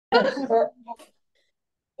Other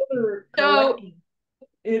So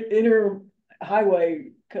inner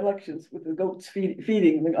highway collections with the goats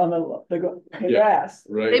feeding on the Yeah. grass.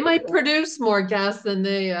 they Right. might produce more gas than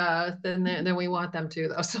than we want them to,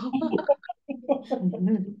 though. So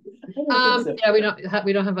yeah, we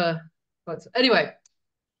don't have a but anyway,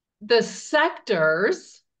 the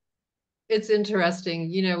sectors, it's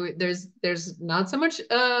interesting. You know, there's not so much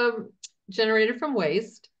generated from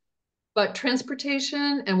waste, but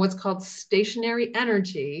transportation and what's called stationary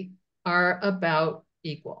energy are about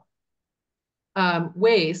equal.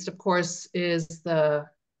 Waste, of course, is the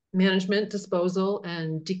management, disposal,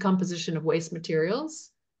 and decomposition of waste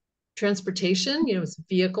materials. Transportation, you know, is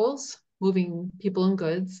vehicles moving people and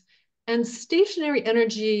goods. And stationary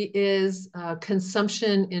energy is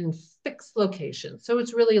consumption in fixed locations. So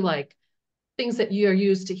it's really like things that you are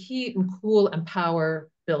used to heat and cool and power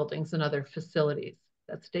buildings and other facilities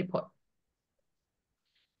that stay put.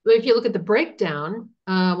 But if you look at the breakdown,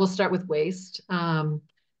 we'll start with waste. Uh,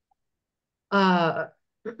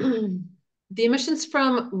 the emissions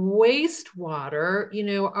from wastewater, you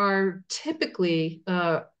know, are typically,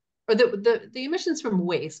 or the emissions from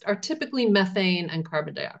waste are typically methane and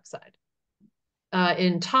carbon dioxide.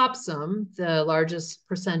 In Topsham, the largest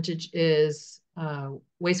percentage is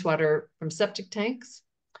wastewater from septic tanks.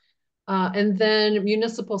 And then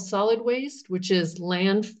municipal solid waste, which is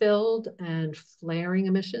landfilled and flaring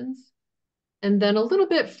emissions. And then a little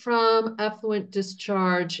bit from effluent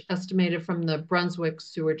discharge estimated from the Brunswick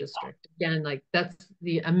Sewer District. Again, like that's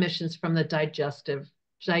the emissions from the digestion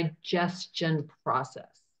process.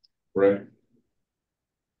 Right.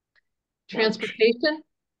 Transportation,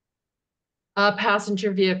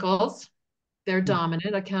 passenger vehicles, they're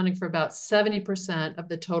dominant, accounting for about 70% of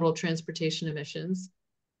the total transportation emissions.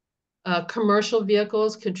 Commercial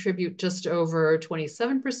vehicles contribute just over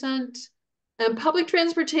 27%. And public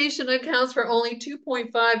transportation accounts for only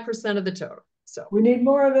 2.5% of the total. So we need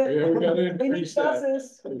more of it. Yeah, we gotta increase that.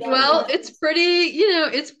 Well, it's pretty, you know,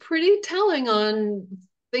 it's pretty telling on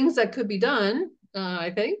things that could be done,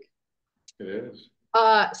 I think. It is.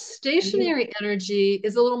 Stationary energy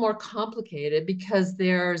is a little more complicated because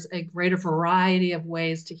there's a greater variety of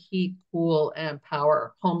ways to heat, cool, and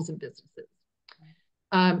power homes and businesses.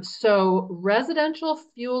 So residential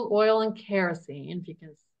fuel oil and kerosene, if you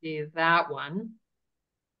can see that one,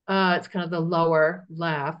 it's kind of the lower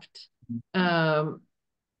left,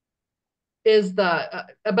 is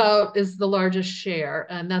the largest share,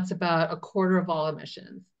 and that's about a quarter of all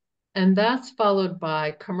emissions. And that's followed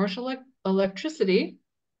by commercial electricity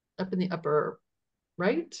up in the upper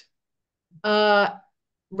right,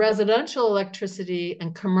 residential electricity,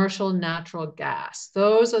 and commercial natural gas.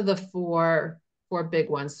 Those are the four big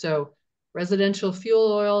ones. So residential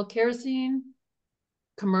fuel oil, kerosene,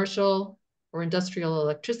 commercial or industrial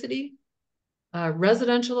electricity,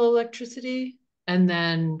 residential electricity, and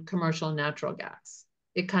then commercial natural gas.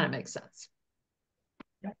 It kind of makes sense.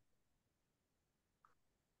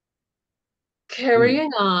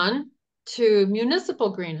 Carrying on to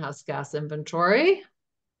municipal greenhouse gas inventory.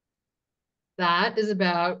 That is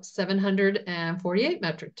about 748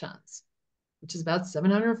 metric tons, which is about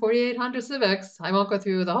 748 Honda Civics. I won't go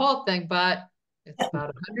through the whole thing, but it's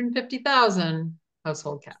about 150,000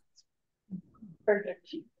 household cats.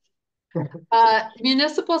 Perfect.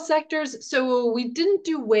 Municipal sectors. So we didn't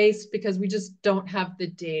do waste because we just don't have the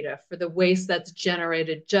data for the waste that's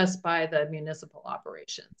generated just by the municipal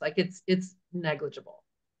operations. Like it's negligible.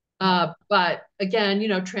 But again, you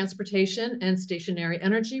know, transportation and stationary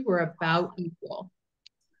energy were about equal.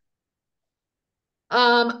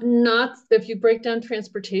 Not if you break down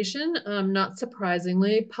transportation, not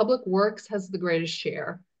surprisingly, public works has the greatest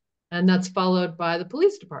share, and that's followed by the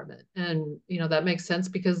police department. And you know that makes sense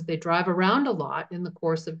because they drive around a lot in the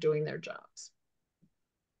course of doing their jobs.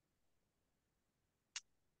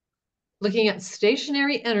 Looking at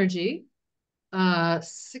stationary energy,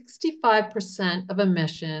 65% of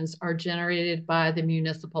emissions are generated by the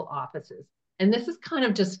municipal offices. And this is kind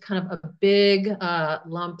of just kind of a big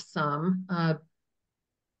lump sum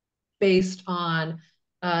based on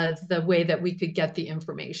the way that we could get the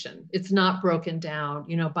information. It's not broken down,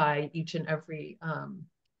 you know, by each and every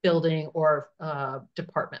building or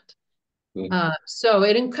department. So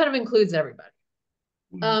it kind of includes everybody.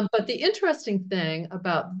 But the interesting thing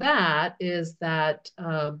about that is that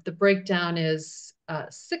the breakdown is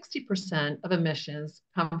 60% of emissions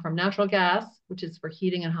come from natural gas, which is for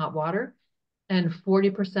heating and hot water, and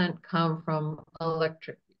 40% come from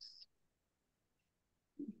electric use.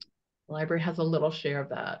 The library has a little share of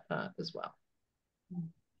that as well.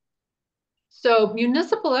 So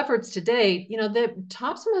municipal efforts to date, the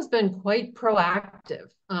Topsom has been quite proactive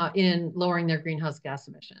in lowering their greenhouse gas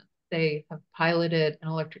emissions. They have piloted an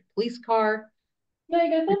electric police car.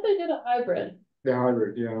 Meg, I thought they did a hybrid. The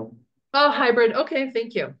hybrid, yeah. Oh, hybrid. Okay,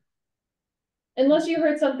 thank you. Unless you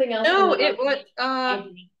heard something else. No, from the it was,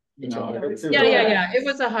 yeah. It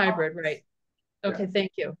was a hybrid, right? Okay,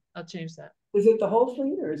 thank you. I'll change that. Is it the whole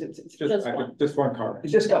fleet or is it? Just one car.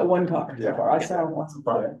 It's just got one car so Yeah. far. I saw one. I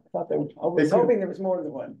thought they were, I was They hoping there was more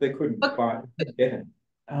than one. They couldn't find, get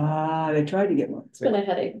They tried to get one. It's been a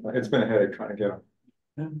headache. It's been a headache trying to get them.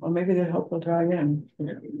 Well, maybe they'll try again.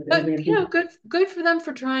 But good for them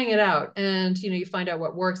for trying it out. And you find out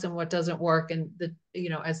what works and what doesn't work, and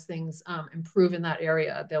as things improve in that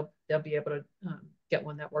area, they'll be able to get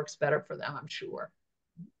one that works better for them, I'm sure.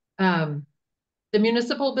 The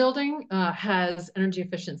municipal building has energy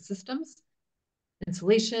efficient systems,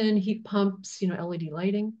 insulation, heat pumps, LED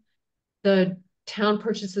lighting. The town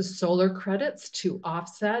purchases solar credits to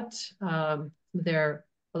offset their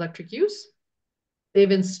electric use.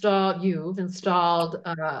 You've installed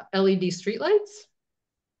LED streetlights.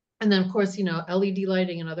 And then of course, LED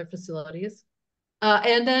lighting in other facilities.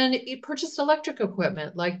 And then it purchased electric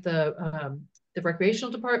equipment like the recreation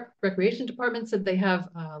department said they have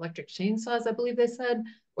electric chainsaws, I believe they said,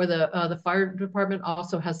 or the fire department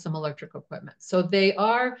also has some electric equipment. So they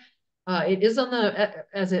are, it is on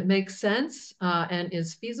as it makes sense and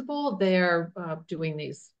is feasible, they're doing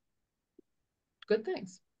these good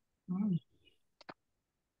things.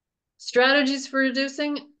 Strategies for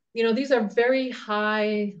reducing, these are very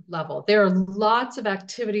high level. There are lots of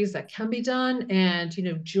activities that can be done, and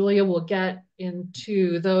Julia will get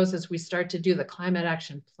into those as we start to do the climate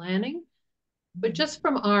action planning. But just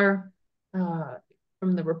from our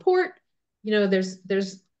from the report,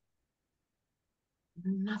 there's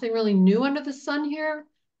nothing really new under the sun here,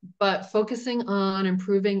 but focusing on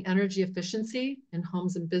improving energy efficiency in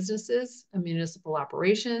homes and businesses and municipal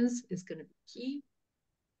operations is going to be key.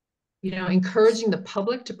 Encouraging the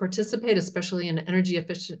public to participate, especially in energy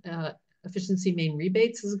efficiency Maine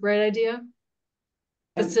rebates, is a great idea.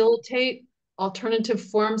 Facilitate alternative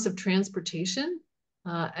forms of transportation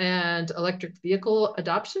and electric vehicle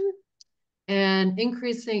adoption, and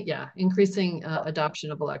increasing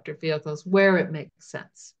adoption of electric vehicles where it makes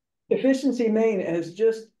sense. Efficiency Maine has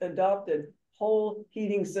just adopted whole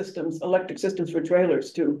heating systems, electric systems for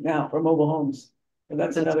trailers too now for mobile homes. And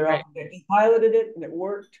that's another option. They piloted it and it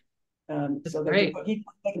worked. So they can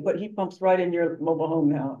put heat pumps right in your mobile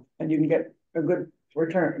home now, and you can get a good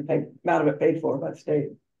return, amount of it paid for by the state.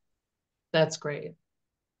 That's great.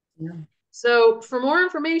 Yeah. So for more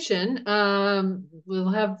information,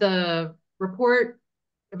 we'll have the report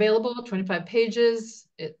available, 25 pages.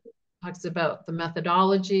 It talks about the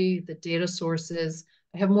methodology, the data sources.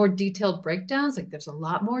 I have more detailed breakdowns, like there's a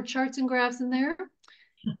lot more charts and graphs in there.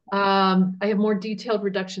 I have more detailed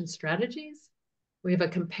reduction strategies. We have a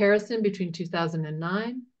comparison between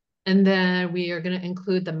 2009, and then we are going to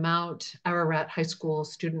include the Mount Ararat High School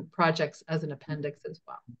student projects as an appendix as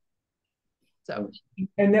well. So,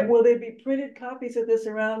 and then will there be printed copies of this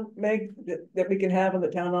around, Meg, that we can have in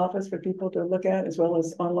the town office for people to look at as well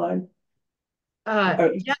as online?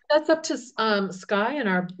 Yeah, that's up to Sky and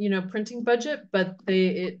our printing budget, but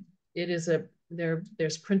there's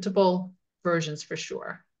printable versions for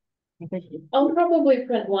sure. I'll probably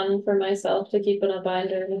print one for myself to keep in a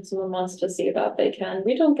binder, and if someone wants to see that, they can.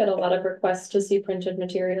 We don't get a lot of requests to see printed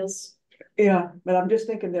materials. Yeah, but I'm just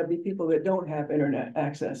thinking there'll be people that don't have internet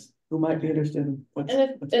access who might be interested in what's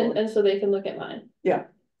and so they can look at mine. Yeah.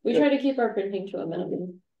 We try to keep our printing to a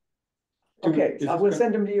minimum. Okay, I will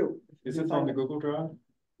send them to you. Is it on the Google Drive?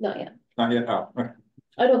 Not yet. Not yet. Oh.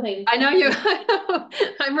 I don't think. I know you.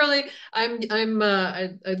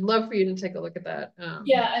 I'd love for you to take a look at that.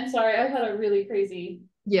 Yeah, I'm sorry. I've had a really crazy.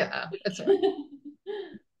 Yeah, that's all right.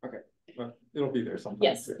 Okay, well, it'll be there sometime.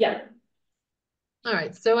 Yes. Yeah. All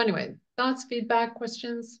right. So anyway, thoughts, feedback,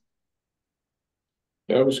 questions?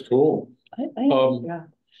 That was cool. Yeah.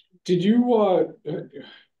 Did you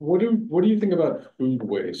what do you think about food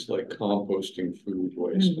waste, like composting food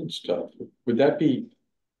waste and stuff? Would that be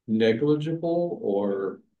negligible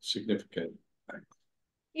or significant?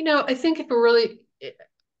 I think if we're really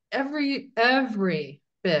every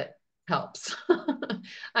bit helps.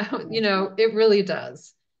 It really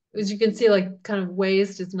does. As you can see, like kind of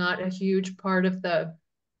waste is not a huge part of the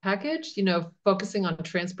package, focusing on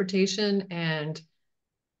transportation and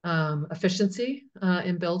efficiency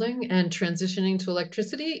in building and transitioning to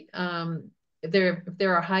electricity. If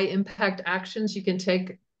there are high impact actions you can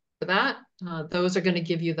take for that, those are going to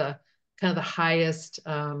give you the kind of the highest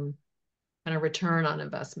kind of return on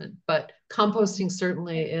investment. But composting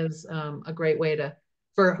certainly is a great way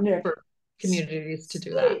for communities to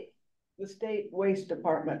do that. The state waste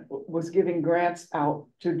department was giving grants out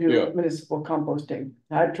to do municipal composting.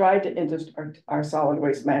 I tried to interest our solid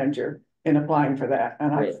waste manager in applying for that,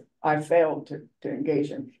 and I failed to engage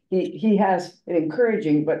him. He has an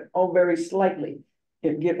encouraging, but very slightly,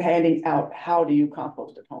 handing out how do you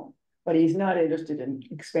compost at home. But he's not interested in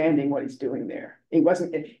expanding what he's doing there.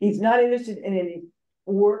 He's not interested in any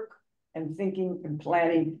work and thinking and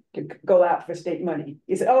planning to go out for state money.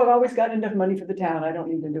 He said, oh, I've always got enough money for the town. I don't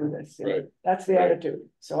need to do this. Right. That's the attitude.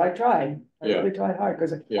 So I tried. I really tried hard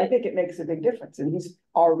because I think it makes a big difference. And he's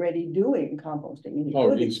already doing composting.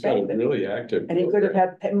 And he's got a really active. And he could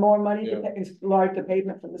have had more money to enlarge the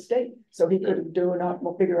pavement from the state. So he could have done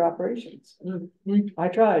more bigger operations. I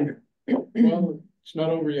tried. Well, it's not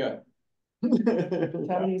over yet. That's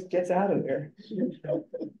how he gets out of there.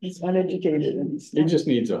 He's uneducated and he just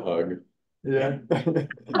needs a hug. Yeah.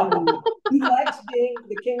 He likes being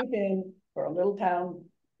the kingpin for a little town.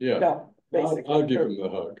 Yeah. No, basically. I'll give him the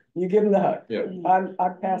hug. You give him the hug. Yeah. I'm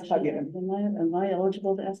past hugging him. Am I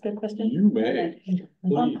eligible to ask a question? You may.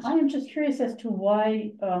 I am just curious as to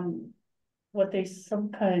why what they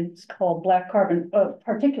sometimes call black carbon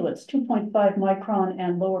particulates, 2.5 micron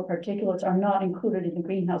and lower particulates are not included in the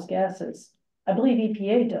greenhouse gases. I believe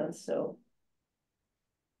EPA does so.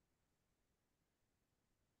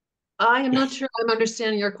 I am not sure I'm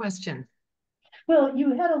understanding your question. Well,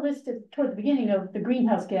 you had a list toward the beginning of the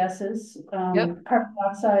greenhouse gases, carbon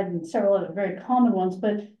dioxide and several other very common ones,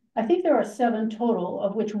 but I think there are 7 total,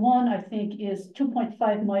 of which one I think is 2.5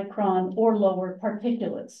 micron or lower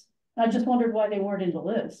particulates. I just wondered why they weren't in the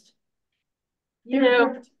list.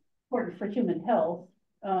 They're important for human health,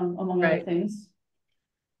 among other things.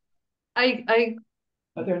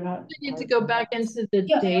 But they're not. I need to go back into the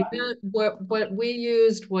data. What we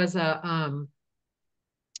used was a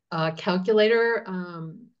calculator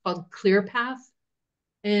called ClearPath,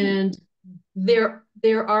 and there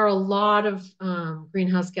are a lot of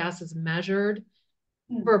greenhouse gases measured.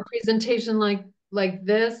 For a presentation like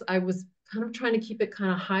this, I was kind of trying to keep it kind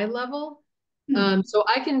of high level. So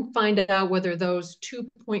I can find out whether those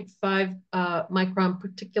 2.5 micron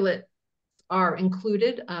particulates are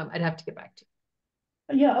included. I'd have to get back to you.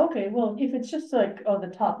 Yeah, okay. Well, if it's just like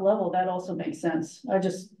the top level, that also makes sense.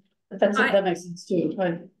 That makes sense too.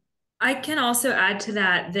 I can also add to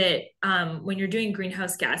that when you're doing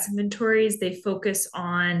greenhouse gas inventories, they focus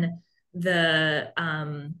on the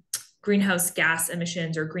greenhouse gas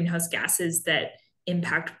emissions or greenhouse gases that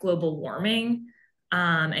impact global warming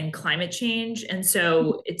and climate change. And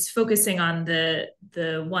so it's focusing on the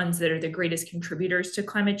ones that are the greatest contributors to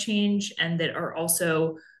climate change and that are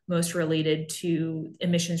also most related to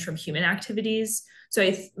emissions from human activities.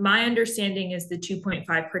 So my understanding is the 2.5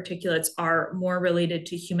 particulates are more related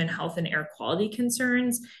to human health and air quality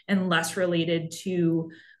concerns and less related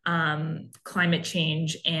to climate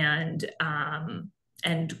change and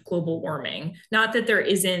global warming. Not that there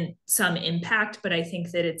isn't some impact, but I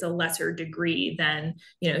think that it's a lesser degree than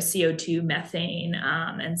CO2, methane,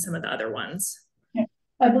 and some of the other ones.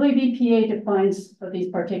 I believe EPA defines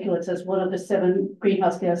these particulates as one of the 7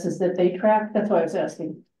 greenhouse gases that they track. That's why I was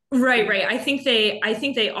asking. Right. I think they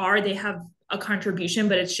have a contribution,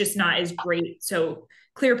 but it's just not as great. So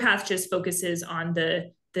ClearPath just focuses on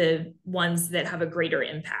the ones that have a greater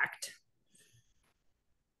impact.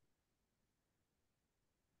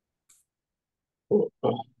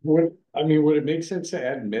 Would it make sense to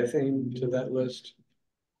add methane to that list?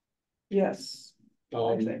 Yes. I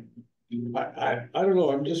don't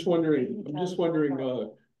know. I'm just wondering.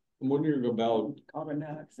 I'm wondering about carbon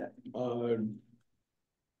dioxide.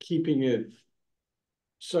 Keeping it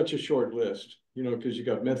such a short list. Because you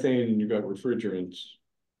got methane and you got refrigerants.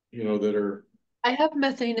 That are. I have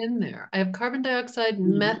methane in there. I have carbon dioxide,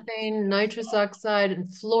 methane, nitrous oxide, and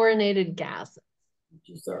fluorinated gases.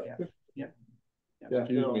 Yeah,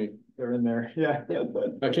 they're in there. Yeah.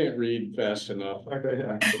 I can't read fast enough. Okay,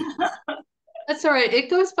 yeah. That's all right. It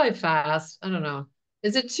goes by fast. I don't know.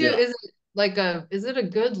 Is it too? Is it a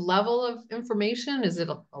good level of information? Is it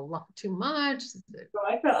a lot too much?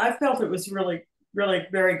 I felt it was really, really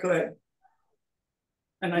very good.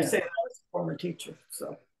 And I say that as a former teacher,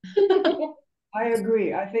 so. I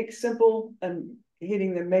agree. I think simple and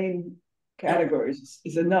hitting the main categories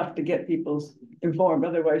is enough to get people informed.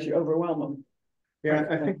 Otherwise, you overwhelm them. Yeah,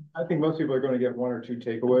 I think most people are going to get 1 or 2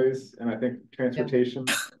 takeaways, and I think transportation,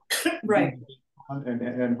 right,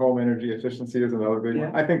 and home energy efficiency is another big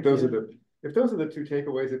one. I think those are if those are the 2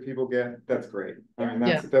 takeaways that people get, that's great. I mean,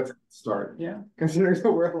 that's a start. Yeah, considering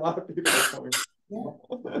where a lot of people are coming.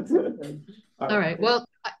 All right, well,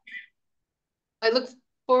 I look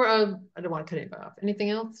for, I don't want to cut anybody off. Anything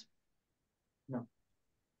else? No.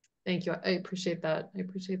 Thank you. I appreciate that. I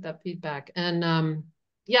appreciate that feedback. And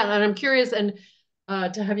yeah, and I'm curious and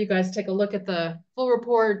to have you guys take a look at the full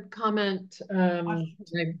report, comment.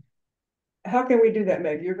 How can we do that,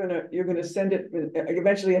 Meg? You're gonna send it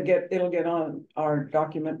eventually. It'll get on our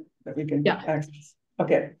document that we can access.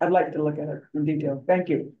 Okay, I'd like to look at it in detail. Thank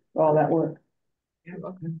you for all that work. You're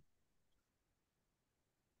welcome.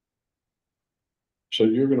 So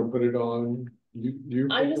you're gonna put it on, you.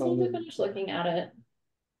 I just need to finish looking at it.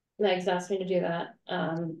 Meg's asked me to do that.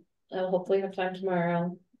 I'll hopefully have time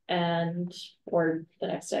tomorrow or the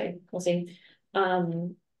next day, we'll see.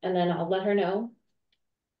 And then I'll let her know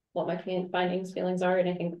what my findings, feelings are, and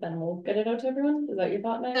I think then we'll get it out to everyone. Is that your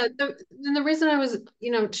thought, Meg? And the reason I was,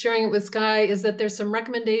 sharing it with Sky is that there's some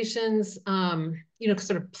recommendations,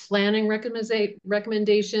 sort of planning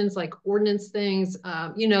recommendations, like ordinance things,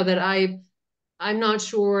 that I'm not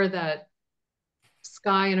sure that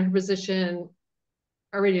Sky in her position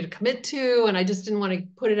are ready to commit to, and I just didn't want to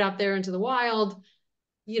put it out there into the wild,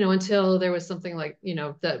 until there was something like,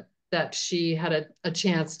 that she had a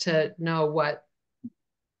chance to know what.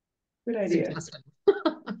 Good idea.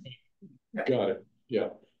 Got it. Yeah.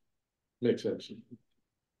 Makes sense.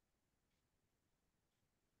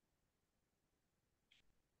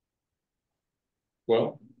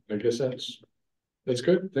 Well, I guess that's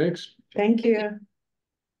good. Thanks. Thank you.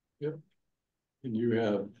 Yep. And you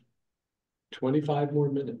have 25 more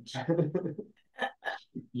minutes.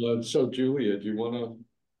 So Julia, do you wanna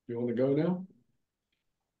go now?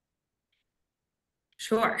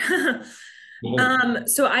 Sure.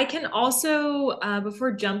 So I can also,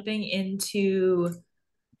 before jumping into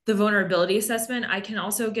the vulnerability assessment, I can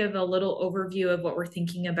also give a little overview of what we're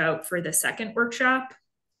thinking about for the second workshop.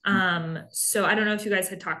 So I don't know if you guys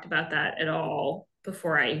had talked about that at all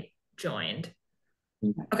before I joined.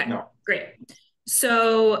 Okay, no. Great.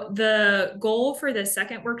 So the goal for the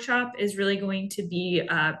second workshop is really going to be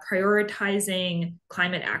prioritizing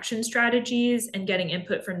climate action strategies and getting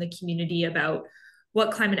input from the community about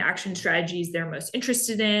what climate action strategies they're most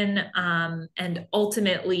interested in, and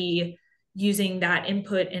ultimately using that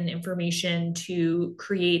input and information to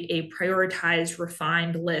create a prioritized,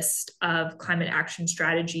 refined list of climate action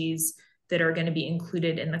strategies that are going to be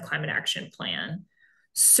included in the climate action plan.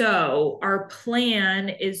 So our plan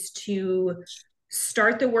is to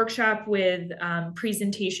start the workshop with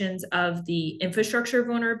presentations of the infrastructure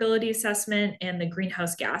vulnerability assessment and the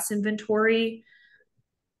greenhouse gas inventory.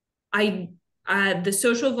 The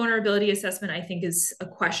social vulnerability assessment, I think, is a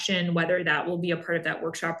question whether that will be a part of that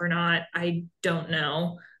workshop or not. I don't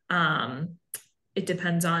know. It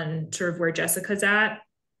depends on sort of where Jessica's at.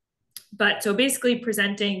 But so basically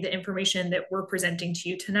presenting the information that we're presenting to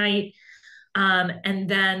you tonight. And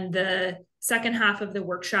then the second half of the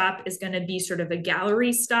workshop is going to be sort of a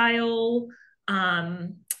gallery style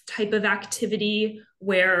type of activity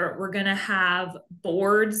where we're going to have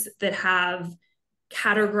boards that have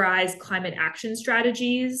categorized climate action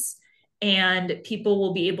strategies, and people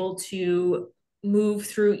will be able to move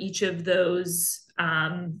through each of those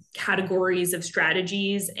categories of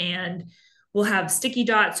strategies, and we'll have sticky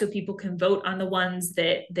dots so people can vote on the ones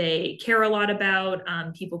that they care a lot about.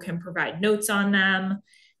 People can provide notes on them,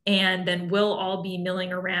 and then we'll all be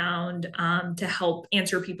milling around to help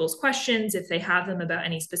answer people's questions if they have them about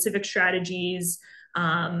any specific strategies,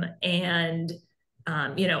 and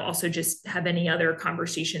also just have any other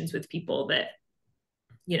conversations with people that,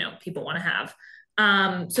 people want to have.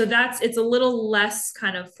 So it's a little less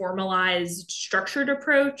kind of formalized, structured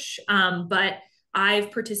approach, but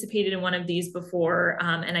I've participated in one of these before,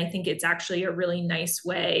 and I think it's actually a really nice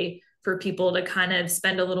way for people to kind of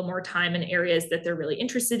spend a little more time in areas that they're really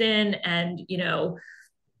interested in, and,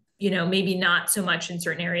 maybe not so much in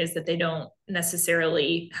certain areas that they don't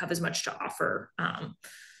necessarily have as much to offer.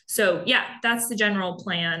 So yeah, that's the general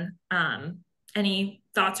plan. Any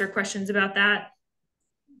thoughts or questions about that?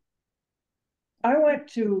 I went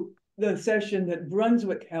to the session that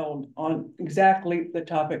Brunswick held on exactly the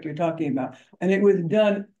topic you're talking about, and it was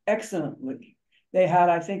done excellently. They had,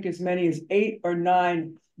 I think, as many as 8 or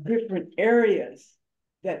 9 different areas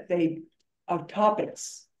of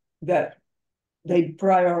topics that they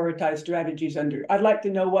prioritize strategies under. I'd like to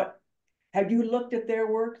know have you looked at their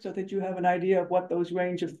work so that you have an idea of what those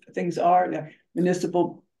range of things are?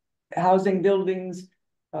 Municipal housing buildings,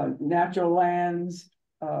 natural lands,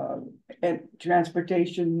 and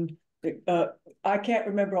transportation. I can't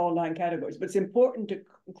remember all 9 categories, but it's important to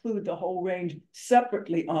include the whole range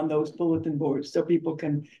separately on those bulletin boards so people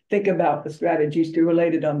can think about the strategies to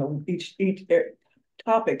relate it on each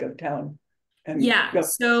topic of town. And yeah,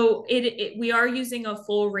 so we are using a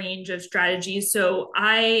full range of strategies. So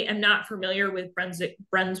I am not familiar with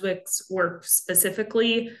Brunswick's work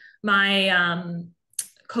specifically. My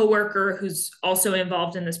coworker, who's also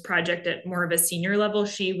involved in this project at more of a senior level,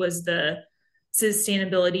 she was the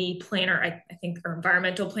sustainability planner, I think, or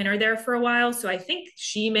environmental planner there for a while. So I think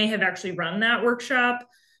she may have actually run that workshop.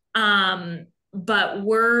 But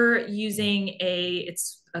we're using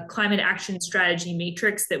it's a climate action strategy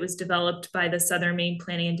matrix that was developed by the Southern Maine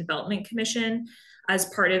Planning and Development Commission as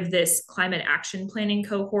part of this climate action planning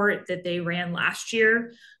cohort that they ran last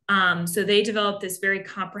year. So they developed this very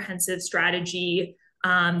comprehensive strategy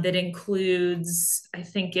that includes, I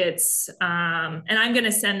think it's, and I'm going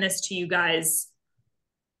to send this to you guys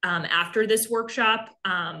after this workshop.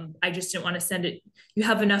 I just didn't want to send it. You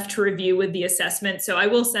have enough to review with the assessment. So I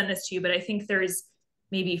will send this to you, but I think there's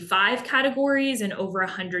maybe 5 categories and over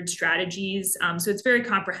 100 strategies. So it's very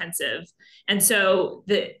comprehensive. And so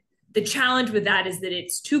the challenge with that is that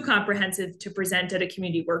it's too comprehensive to present at a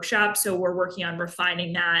community workshop. So we're working on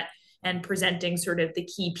refining that and presenting sort of the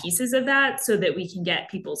key pieces of that so that we can get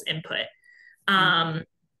people's input.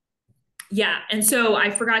 Yeah, and so I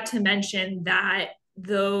forgot to mention that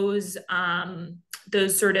those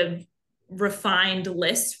sort of refined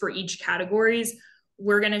lists for each categories,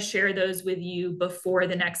 we're going to share those with you before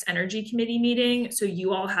the next energy committee meeting. So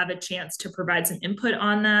you all have a chance to provide some input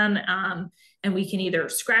on them. And we can either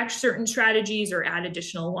scratch certain strategies or add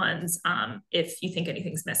additional ones if you think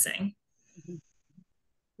anything's missing.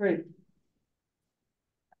 Great.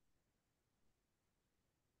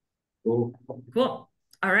 Cool. Cool.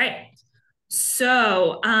 All right.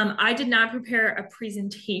 So I did not prepare a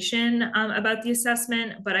presentation about the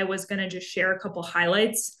assessment, but I was going to just share a couple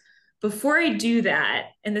highlights. Before I do that,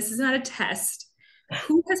 and this is not a test,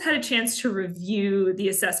 who has had a chance to review the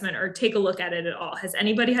assessment or take a look at it at all? Has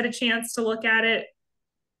anybody had a chance to look at it?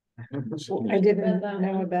 I didn't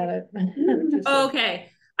know about it. Oh, okay.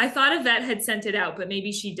 I thought Yvette had sent it out, but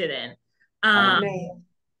maybe she didn't. I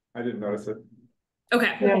didn't notice it.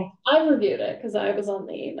 Okay. No. I reviewed it because I was on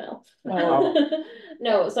the email. Oh.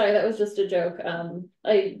 No, sorry, that was just a joke.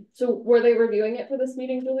 So were they reviewing it for this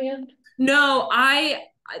meeting, Julian? No,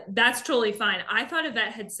 that's totally fine. I thought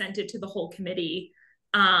Yvette had sent it to the whole committee,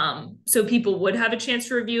 so people would have a chance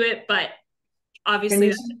to review it, but obviously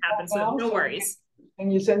that didn't happen, so no worries. Can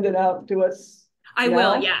you send it out to us? I now?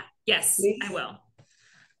 will, yeah. Yes, Please? I will.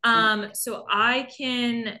 So I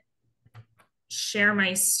can share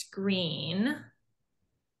my screen.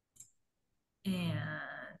 And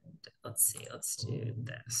let's see, let's do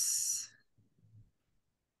this.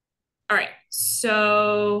 All right,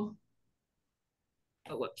 so,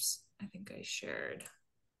 oh, whoops, I think I shared.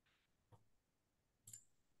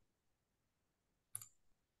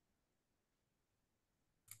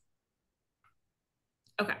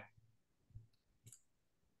 Okay.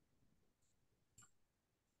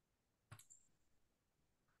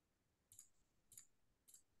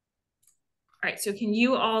 All right, so can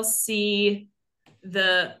you all see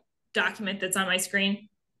the document that's on my screen?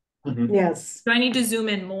 Mm-hmm. Yes. Do I need to zoom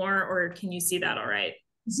in more or can you see that all right?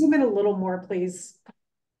 Zoom in a little more, please.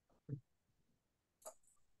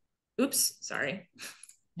 Oops, sorry.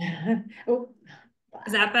 Oh,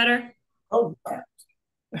 Is that better? Oh,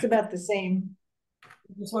 it's about the same.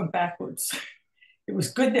 it just went backwards. It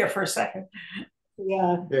was good there for a second.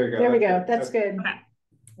 Yeah. There we go. There we go. That's good. Okay.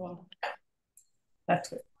 Well, that's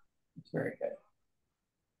good. It's very good.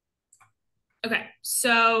 Okay,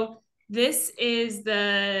 so this is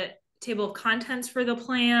the table of contents for the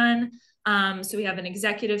plan. So we have an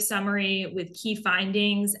executive summary with key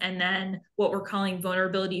findings and then what we're calling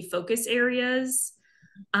vulnerability focus areas.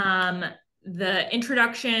 The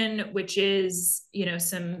introduction, which is,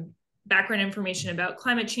 some background information about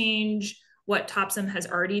climate change, what Topsham has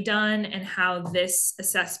already done, and how this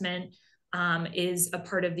assessment is a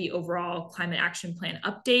part of the overall climate action plan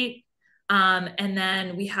update. And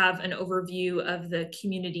then we have an overview of the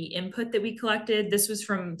community input that we collected. This was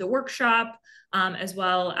from the workshop, as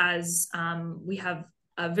well as we have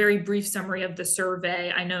a very brief summary of the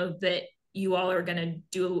survey. I know that you all are going to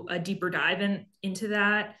do a deeper dive into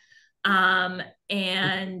that.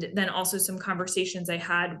 And then also some conversations I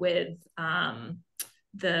had with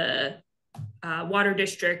the water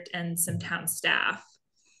district and some town staff.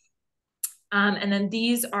 And then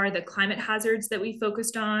these are the climate hazards that we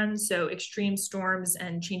focused on. So extreme storms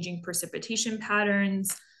and changing precipitation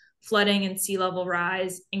patterns, flooding and sea level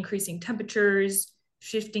rise, increasing temperatures,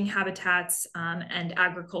 shifting habitats, and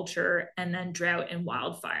agriculture, and then drought and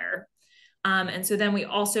wildfire. And so then we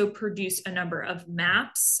also produced a number of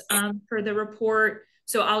maps for the report.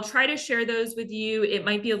 So I'll try to share those with you. It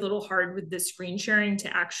might be a little hard with the screen sharing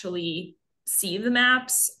to actually see the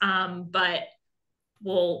maps, but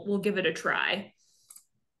we'll give it a try.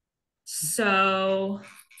 So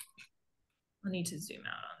I need to zoom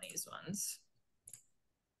out on these ones.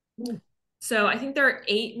 So I think there are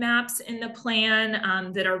 8 maps in the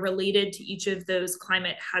plan that are related to each of those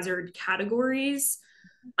climate hazard categories.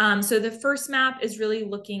 So the first map is really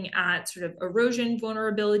looking at sort of erosion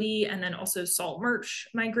vulnerability and then also salt marsh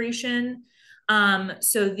migration.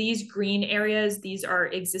 So these green areas, these are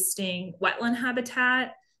existing wetland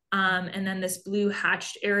habitat. And then this blue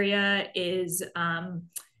hatched area is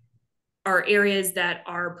are areas that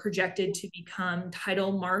are projected to become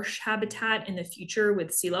tidal marsh habitat in the future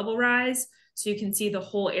with sea level rise. So you can see the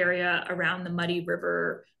whole area around the Muddy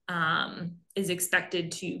River is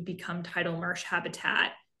expected to become tidal marsh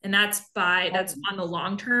habitat. And that's on the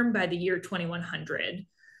long term by the year 2100.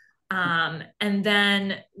 And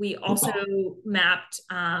then we also mapped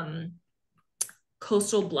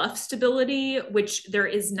coastal bluff stability, which there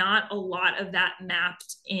is not a lot of that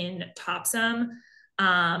mapped in Topsham.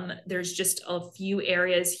 There's just a few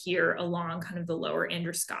areas here along kind of the lower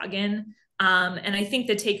Androscoggin. And I think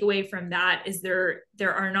the takeaway from that is there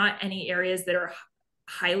are not any areas that are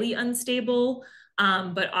highly unstable,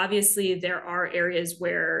 but obviously there are areas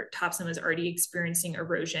where Topsham is already experiencing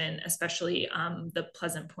erosion, especially the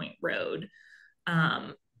Pleasant Point Road.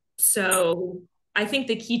 So I think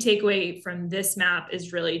the key takeaway from this map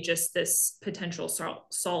is really just this potential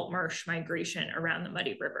salt marsh migration around the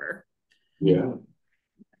Muddy River. Yeah.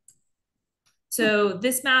 So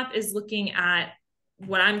this map is looking at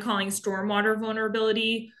what I'm calling stormwater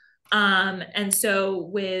vulnerability. And so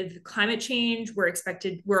with climate change,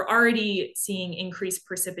 we're already seeing increased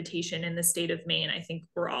precipitation in the state of Maine. I think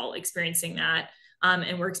we're all experiencing that.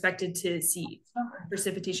 And we're expected to see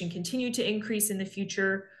precipitation continue to increase in the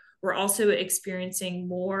future. We're also experiencing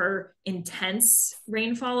more intense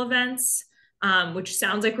rainfall events, which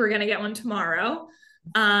sounds like we're going to get one tomorrow.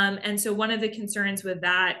 And so one of the concerns with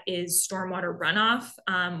that is stormwater runoff,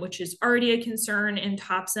 which is already a concern in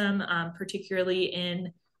Topsham, particularly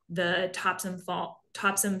in the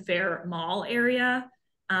Topsham Fair Mall area.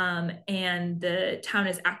 And the town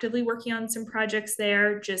is actively working on some projects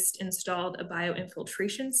there, just installed a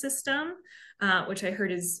bioinfiltration system, which I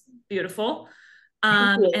heard is beautiful.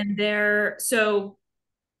 So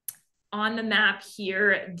on the map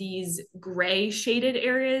here, these gray shaded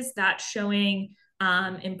areas, that's showing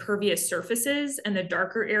impervious surfaces, and the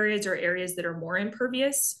darker areas are areas that are more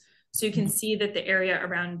impervious. So you can see that the area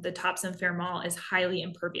around the Topsham Fair Mall is highly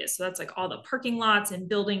impervious. So that's like all the parking lots and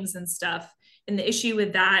buildings and stuff. And the issue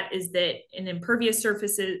with that is that in impervious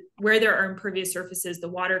surfaces, where there are impervious surfaces, the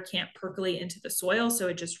water can't percolate into the soil. So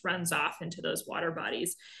it just runs off into those water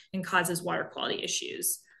bodies and causes water quality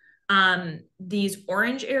issues. These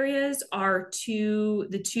orange areas are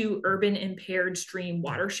the two urban impaired stream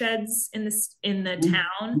watersheds in the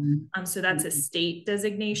town. So that's a state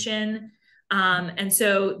designation. And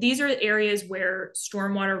so these are areas where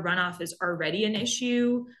stormwater runoff is already an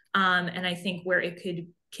issue. And I think where it could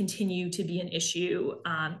continue to be an issue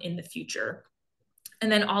in the future. And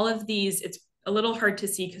then all of these, it's a little hard to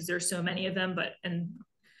see because there's so many of them, and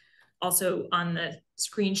also on the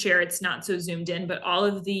screen share, it's not so zoomed in, but all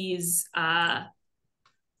of these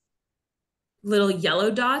little yellow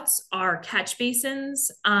dots are catch basins.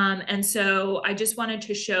 And so I just wanted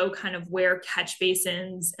to show kind of where catch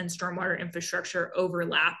basins and stormwater infrastructure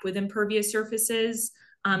overlap with impervious surfaces.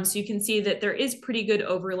 So you can see that there is pretty good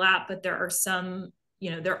overlap, but there are some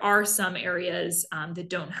areas that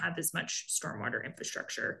don't have as much stormwater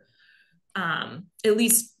infrastructure, at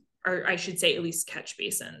least catch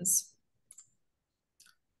basins.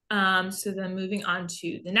 So then moving on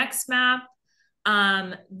to the next map.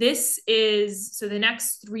 The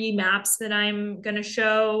next 3 maps that I'm going to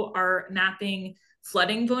show are mapping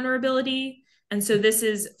flooding vulnerability. And so this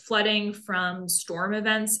is flooding from storm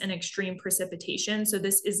events and extreme precipitation. So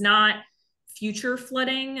this is not future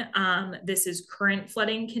flooding. This is current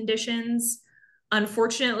flooding conditions.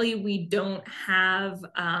 Unfortunately, we don't have,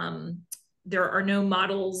 there are no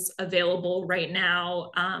models available right now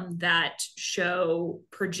that show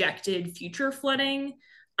projected future flooding.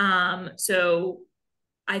 So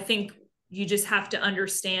I think you just have to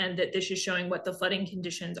understand that this is showing what the flooding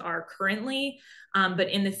conditions are currently, but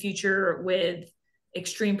in the future with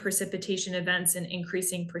extreme precipitation events and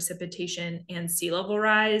increasing precipitation and sea level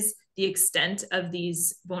rise, the extent of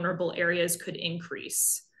these vulnerable areas could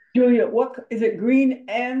increase. Julia, what is it, green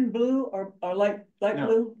and blue or light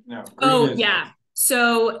blue? No. Oh, yeah.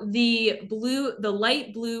 So the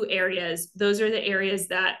light blue areas, those are the areas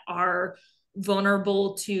that are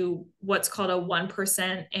vulnerable to what's called a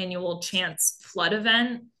 1% annual chance flood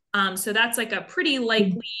event. So that's like a pretty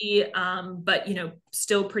likely, but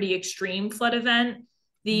still pretty extreme flood event.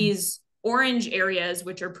 These orange areas,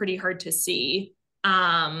 which are pretty hard to see,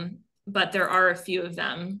 but there are a few of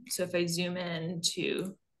them. So if I zoom in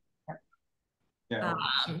to,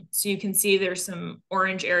 so you can see there's some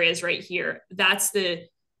orange areas right here. That's the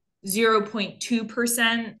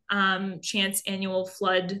 0.2% chance annual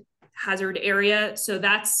flood hazard area. So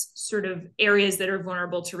that's sort of areas that are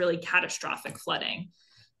vulnerable to really catastrophic flooding.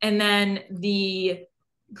 And then the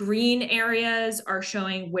green areas are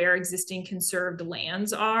showing where existing conserved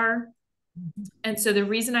lands are. And so the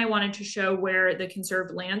reason I wanted to show where the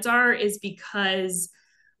conserved lands are is because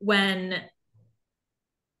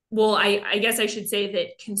I guess I should say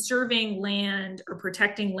that conserving land or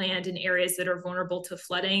protecting land in areas that are vulnerable to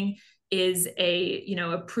flooding is a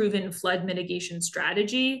proven flood mitigation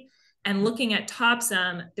strategy. And looking at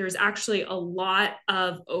Topsham, there's actually a lot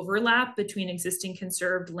of overlap between existing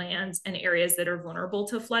conserved lands and areas that are vulnerable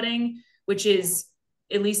to flooding, which is,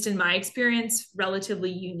 at least in my experience, relatively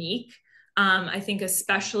unique. I think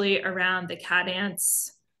especially around the cat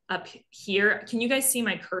ants up here. Can you guys see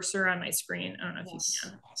my cursor on my screen? I don't know if you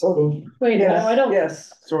can. Sort of. Wait, Yes, no, I don't.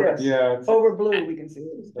 Yes. Sort of, yeah. Over blue, we can see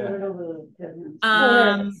it. I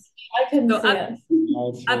couldn't so see it.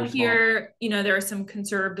 Up here, there are some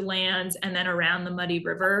conserved lands, and then around the Muddy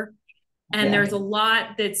River. And there's a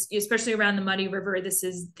lot that's, especially around the Muddy River, this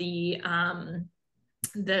is the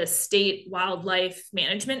state wildlife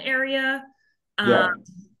management area.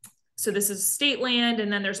 So this is state land,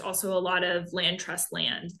 and then there's also a lot of land trust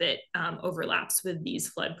land that overlaps with these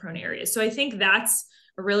flood prone areas. So I think that's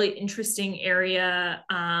a really interesting area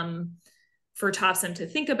for Topsham to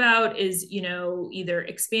think about, is, either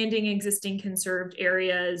expanding existing conserved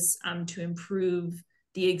areas to improve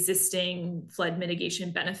the existing flood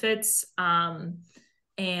mitigation benefits.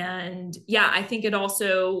 And yeah, I think it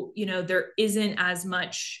also, there isn't as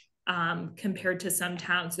much compared to some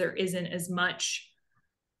towns, there isn't as much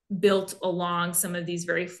built along some of these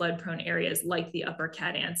very flood prone areas like the upper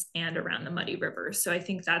cat ants and around the Muddy River. So I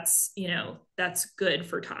think that's, that's good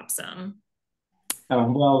for Topsham.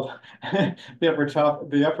 Well,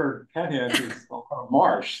 the upper cat ants is a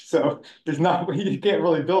marsh, so you can't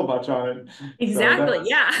really build much on it. Exactly. So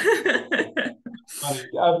yeah.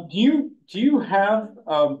 Do you have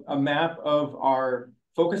a map of our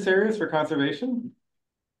focus areas for conservation?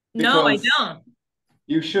 Because no, I don't.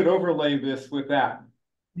 You should overlay this with that.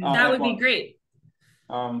 That would be great.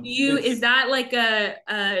 Is that like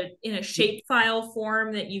in a shapefile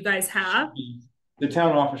form that you guys have? The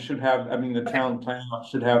town office should have, the town planning office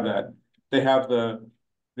should have that. They have the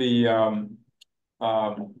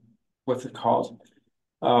what's it called?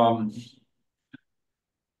 The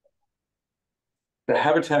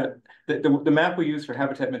habitat, the map we use for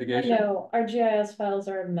habitat mitigation. No, our GIS files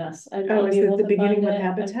are a mess. Is it the beginning of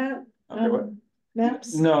habitat?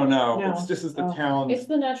 Maps? No, it's this is the town. It's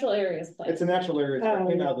the natural areas plan. It's a natural areas plan.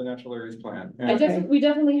 Came out of the natural areas plan. We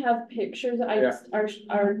definitely have pictures.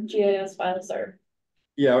 Our GIS files are.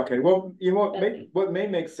 Yeah. Okay. Well, what may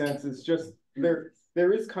make sense is just there is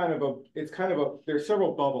there's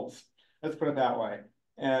several bubbles. Let's put it that way,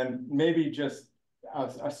 and maybe just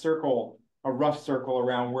a rough circle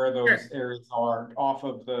around where those areas are off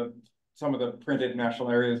of some of the printed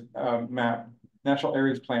natural areas natural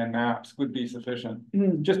areas plan maps would be sufficient,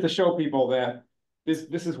 just to show people that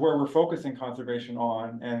this is where we're focusing conservation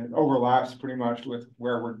on, and overlaps pretty much with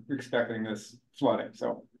where we're expecting this flooding.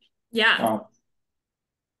 So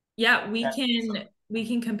we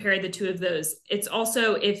can compare the two of those. It's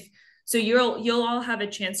also, you'll all have a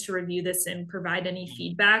chance to review this and provide any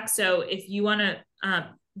feedback. So if you want to,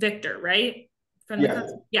 Victor, right? From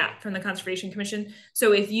the Conservation Commission.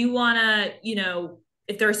 So if you want to,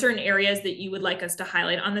 if there are certain areas that you would like us to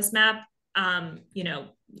highlight on this map,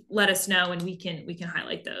 let us know and we can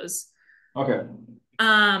highlight those. Okay.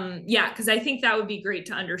 Because I think that would be great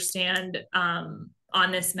to understand on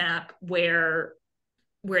this map where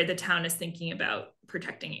the town is thinking about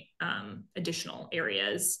protecting additional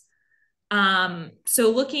areas. So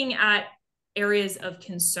looking at areas of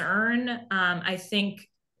concern, I think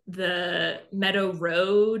the Meadow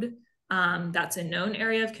Road, that's a known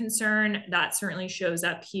area of concern. That certainly shows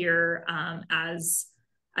up here as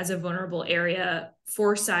a vulnerable area.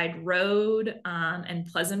 Forside Road and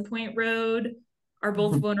Pleasant Point Road are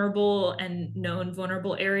both vulnerable and known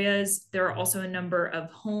vulnerable areas. There are also a number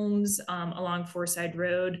of homes along Forside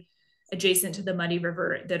Road adjacent to the Muddy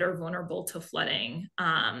River that are vulnerable to flooding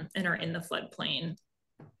and are in the floodplain.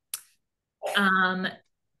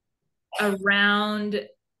 Around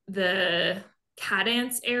the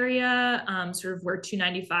Cadance area, sort of where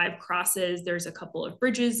 295 crosses. There's a couple of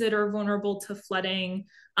bridges that are vulnerable to flooding,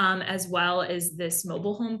 as well as this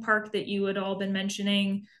mobile home park that you had all been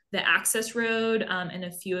mentioning, the access road, and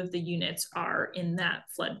a few of the units are in that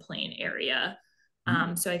floodplain area.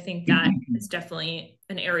 So I think that is definitely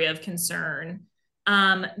an area of concern.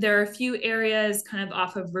 There are a few areas kind of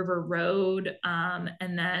off of River Road.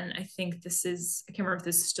 And then I think this is, I can't remember if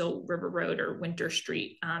this is still River Road or Winter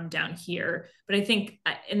Street down here, but I think,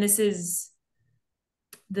 and this is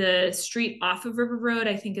the street off of River Road,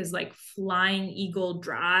 I think is like Flying Eagle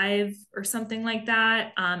Drive or something like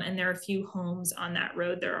that. And there are a few homes on that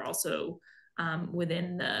road that are also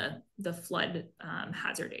within the flood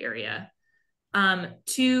hazard area.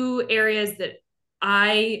 Two areas that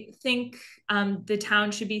I think the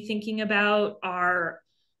town should be thinking about are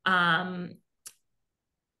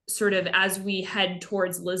sort of as we head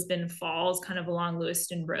towards Lisbon Falls, kind of along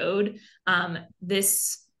Lewiston Road.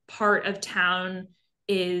 This part of town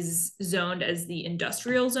is zoned as the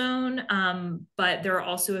industrial zone, but there are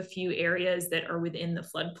also a few areas that are within the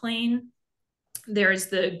floodplain. There's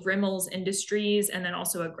the Grimmel's Industries and then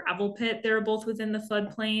also a gravel pit. They're both within the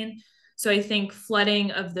floodplain. So I think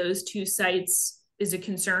flooding of those two sites is a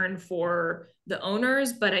concern for the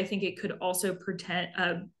owners, but I think it could also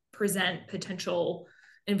present potential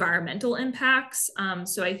environmental impacts.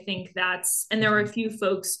 So I think that's, and there were a few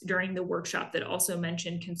folks during the workshop that also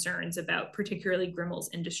mentioned concerns about particularly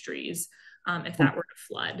Grimmel's Industries, if that were to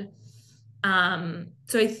flood.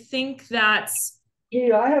 So I think that's.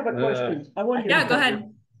 Yeah, I have a question. I wonder. Yeah, go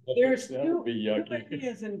ahead. There's two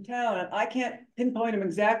areas in town, and I can't pinpoint them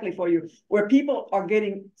exactly for you, where people are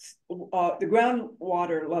getting, the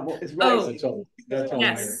groundwater level is rising. That's on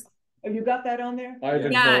yes. Have you got that on there?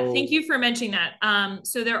 Yeah, thank you for mentioning that.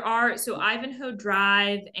 So Ivanhoe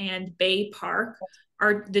Drive and Bay Park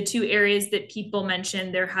are the two areas that people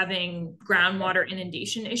mentioned they're having groundwater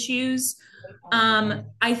inundation issues.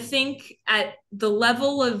 I think at the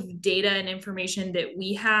level of data and information that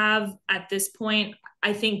we have at this point,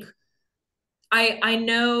 I think I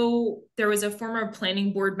know there was a former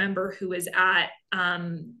planning board member who was at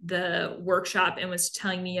the workshop and was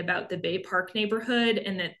telling me about the Bay Park neighborhood,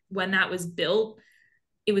 and that when that was built,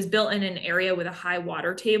 it was built in an area with a high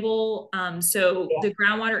water table. So the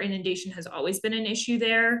groundwater inundation has always been an issue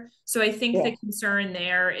there. So I think the concern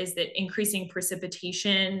there is that increasing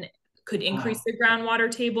precipitation could increase the groundwater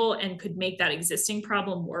table and could make that existing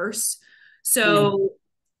problem worse. So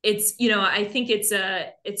it's, I think it's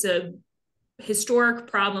a historic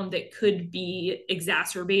problem that could be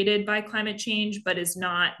exacerbated by climate change, but is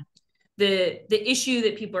not the issue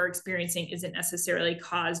that people are experiencing isn't necessarily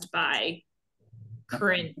caused by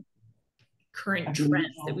current trends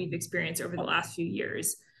that we've experienced over the last few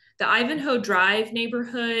years. The Ivanhoe Drive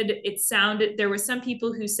neighborhood, there were some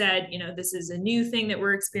people who said, this is a new thing that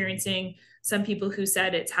we're experiencing. Some people who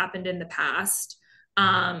said it's happened in the past.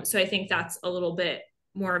 So I think that's a little bit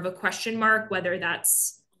more of a question mark, whether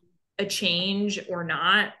that's a change or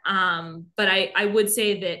not. But I would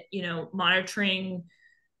say that, monitoring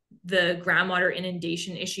the groundwater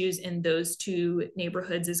inundation issues in those two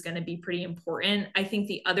neighborhoods is going to be pretty important. I think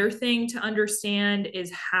the other thing to understand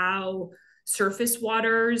is how surface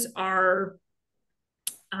waters are,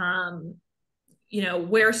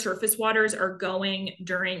 where surface waters are going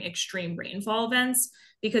during extreme rainfall events,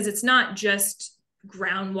 because it's not just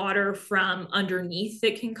groundwater from underneath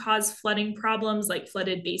that can cause flooding problems like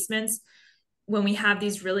flooded basements. When we have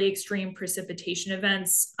these really extreme precipitation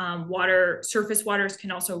events, surface waters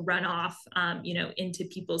can also run off, into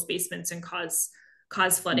people's basements and cause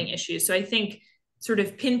flooding issues. So I think sort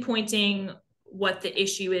of pinpointing what the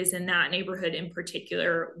issue is in that neighborhood in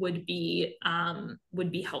particular would be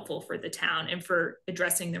helpful for the town and for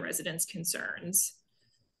addressing the residents' concerns.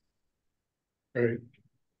 Right.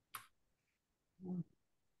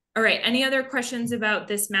 All right. Any other questions about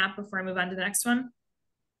this map before I move on to the next one?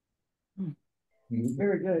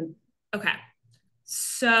 Very good. Okay.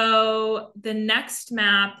 So the next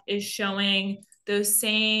map is showing those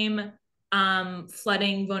same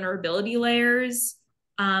flooding vulnerability layers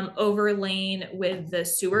overlain with the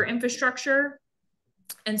sewer infrastructure.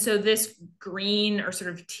 And so this green or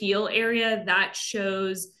sort of teal area, that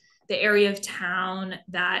shows the area of town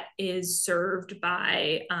that is served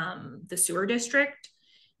by the sewer district.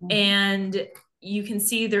 And you can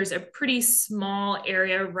see there's a pretty small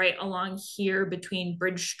area right along here between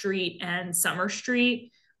Bridge Street and Summer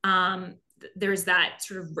Street. There's that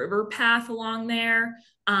sort of river path along there.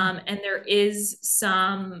 And there is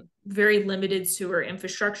some very limited sewer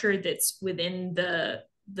infrastructure that's within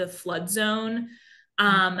the flood zone.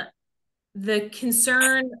 the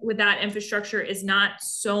concern with that infrastructure is not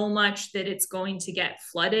so much that it's going to get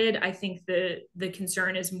flooded. I think the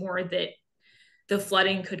concern is more that the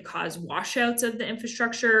flooding could cause washouts of the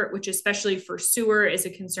infrastructure, which especially for sewer is a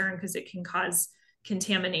concern because it can cause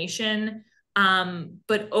contamination.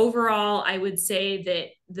 But overall, I would say that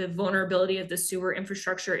the vulnerability of the sewer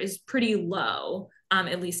infrastructure is pretty low,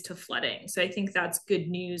 at least to flooding. So I think that's good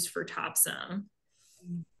news for Topsham.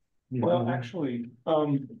 Well, actually,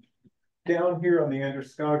 down here on the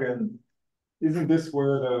Androscoggin, isn't this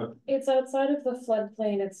where it's outside of the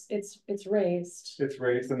floodplain, it's raised. it's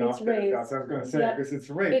raised enough? It's raised. I was gonna say, Yep. because it's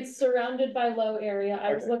raised. It's surrounded by low area.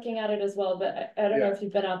 I was Okay. looking at it as well, but I don't know if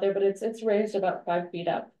you've been out there, but it's raised about 5 feet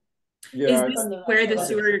up. Yeah. Is this where the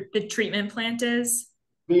sewer, the treatment plant is?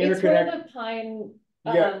 The It's where interconnect, the Pine,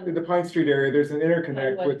 yeah, in the Pine Street area, there's an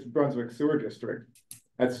interconnect Pinewood. with Brunswick Sewer District.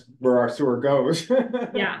 That's where our sewer goes.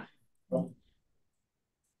 Yeah.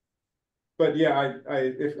 But yeah,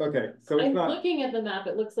 okay, so it's I'm not, looking at the map,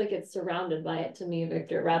 it looks like it's surrounded by it to me,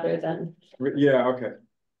 Victor, rather than. yeah, okay.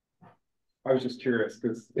 I was just curious,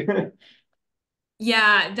 because.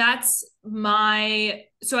 Yeah, that's my,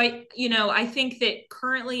 so I think that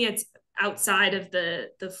currently it's outside of the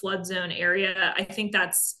flood zone area. I think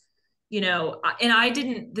that's, and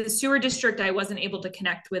the sewer district, I wasn't able to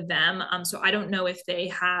connect with them. So I don't know if they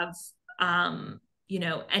have,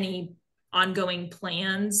 any ongoing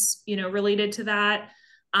plans, related to that.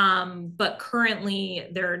 But currently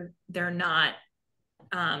they're not,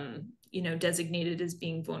 designated as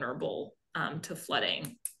being vulnerable, to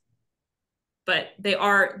flooding. But they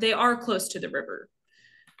are close to the river.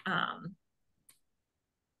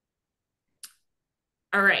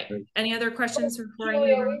 All right. Any other questions before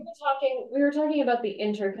We were talking about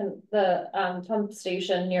the pump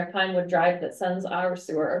station near Pinewood Drive that sends our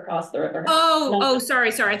sewer across the river. Sorry.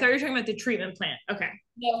 I thought you were talking about the treatment plant. Okay.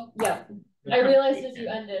 No, yeah. I realized as you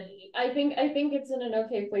ended. I think it's in an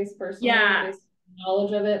okay place personally. Yeah. Based on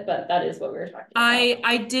knowledge of it, but that is what we were talking about.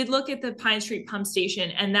 I did look at the Pine Street pump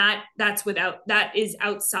station, and that is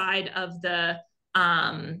outside of the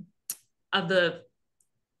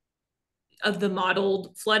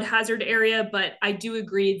modeled flood hazard area, but I do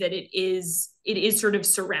agree that it is sort of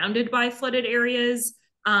surrounded by flooded areas.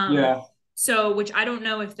 Yeah. So, which I don't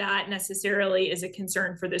know if that necessarily is a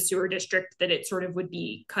concern for the sewer district, that it sort of would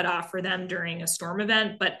be cut off for them during a storm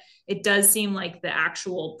event, but it does seem like the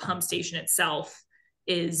actual pump station itself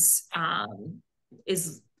is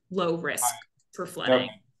low risk for flooding.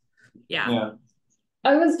 Yeah.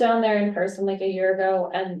 I was down there in person like a year ago,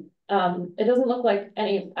 and it doesn't look like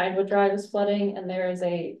any Pinewood Drive is flooding, and there is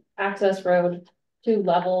a access road to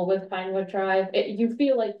level with Pinewood Drive. You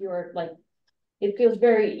feel like it feels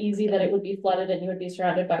very easy that it would be flooded and you would be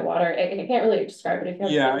surrounded by water. I can't really describe it if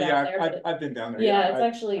you haven't been down there. I've been down there. Yeah, it's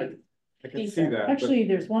actually. I can see that. Actually,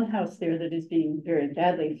 there's one house there that is being very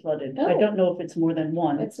badly flooded. I Oh. don't know if it's more than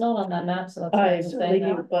one. It's not on that map, so that's I what I'm certainly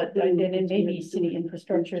saying. do, but then it may be city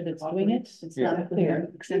infrastructure that's doing it. It's not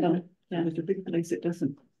clear. Yeah, there's a big place it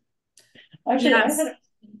doesn't. Actually, Yes. I had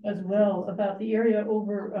as well about the area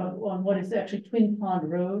over on what is actually Twin Pond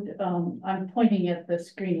Road. I'm pointing at the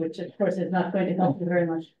screen, which of course is not going to help you very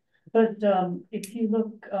much. But if you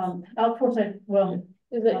look out Forsyth, well.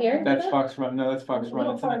 Is it here? That's Fox Run. No, that's Fox Run.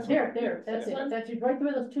 It's the next one. There, that's it. That's it. Right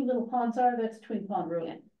where those two little ponds are, that's Twin Pond Road.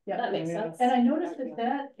 Yeah. Yeah. That makes sense. And I noticed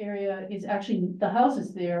that area is actually, the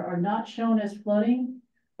houses there are not shown as flooding.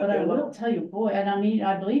 But I will tell you, boy, and I mean,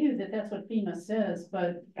 I believe you that that's what FEMA says,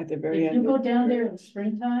 but At the very if end. you go down there in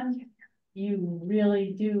springtime, you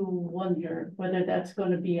really do wonder whether that's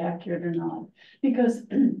going to be accurate or not. Because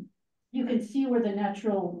you can see where the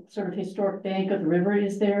natural sort of historic bank of the river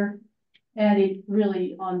is there. And it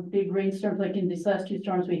really, on big rainstorms, like in these last two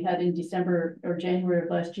storms we had in December or January of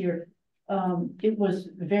last year, it was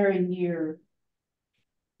very near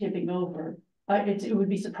tipping over. It would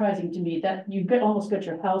be surprising to me that you've almost got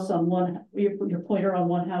your house on one, your pointer on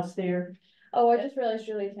one house there. Oh, I just realized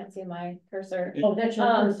Julie can't see my cursor. Oh, that's your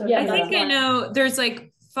cursor. yeah, I think that's I know there's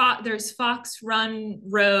there's Fox Run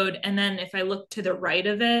Road, and then if I look to the right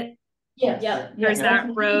of it, Yes. Yeah. there's Yeah.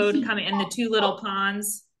 that road coming and the two little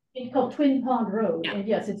ponds. It's called Twin Pond Road, Yeah. and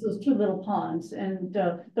yes, it's those two little ponds, and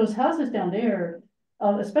those houses down there,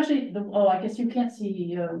 especially I guess you can't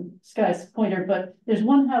see Sky's pointer, but there's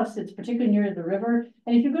one house that's particularly near the river,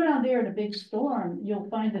 and if you go down there in a big storm, you'll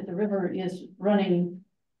find that the river is running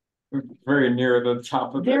Very near the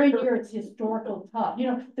top of very near its historical top. You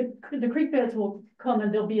know, the creek beds will come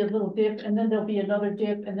and there'll be a little dip, and then there'll be another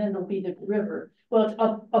dip, and then there'll be the river. Well, it's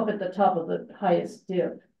up at the top of the highest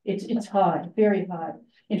dip. It's high, very high.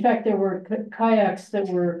 In fact, there were kayaks that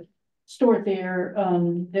were stored there,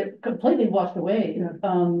 that completely washed away.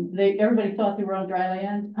 Everybody thought they were on dry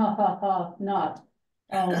land, ha ha ha, not.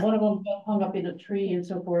 One of them got hung up in a tree and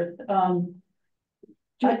so forth.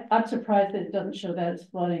 I'm surprised that it doesn't show that as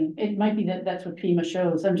flooding. It might be that that's what FEMA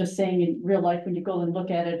shows. I'm just saying in real life, when you go and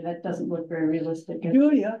look at it, that doesn't look very realistic.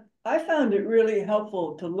 Julia, I found it really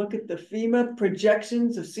helpful to look at the FEMA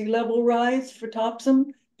projections of sea level rise for Topsham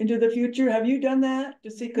into the future. Have you done that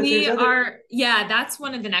to see? Because we are, yeah, that's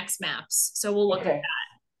one of the next maps. So we'll look at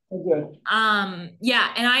that. Oh, good.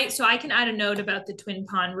 Yeah, and I can add a note about the Twin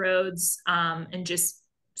Pond roads, and just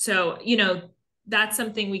so you know, that's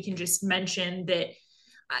something we can just mention that,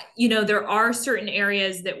 you know, there are certain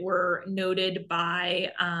areas that were noted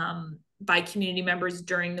by community members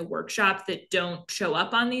during the workshop that don't show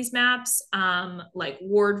up on these maps. Like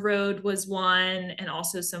Ward Road was one, and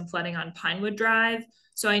also some flooding on Pinewood Drive.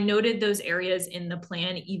 So I noted those areas in the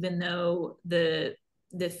plan, even though the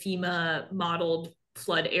FEMA modeled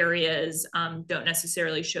flood areas don't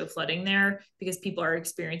necessarily show flooding there because people are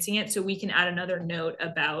experiencing it. So we can add another note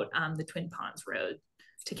about the Twin Ponds Road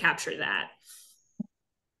to capture that.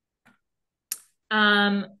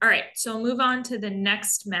 All right, so I'll move on to the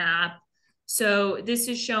next map. So this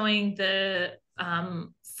is showing the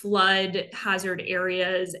flood hazard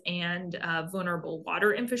areas and vulnerable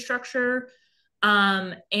water infrastructure.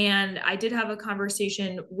 And I did have a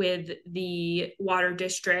conversation with the water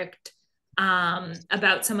district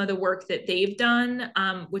about some of the work that they've done,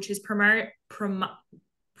 which is primarily, sorry,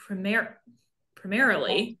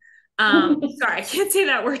 I can't say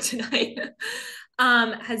that word tonight,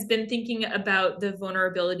 has been thinking about the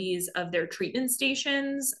vulnerabilities of their treatment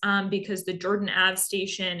stations, because the Jordan Ave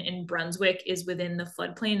station in Brunswick is within the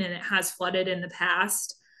floodplain and it has flooded in the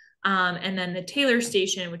past. And then the Taylor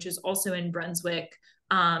station, which is also in Brunswick,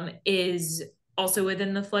 is also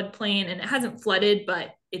within the floodplain, and it hasn't flooded,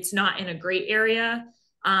 but it's not in a great area.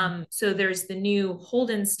 So there's the new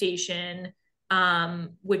Holden station,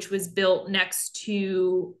 which was built next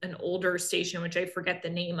to an older station, which I forget the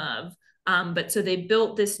name of. But so they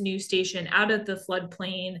built this new station out of the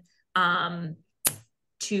floodplain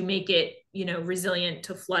to make it, you know, resilient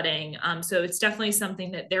to flooding. So it's definitely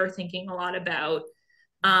something that they're thinking a lot about.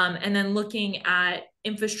 And then looking at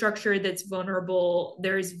infrastructure that's vulnerable,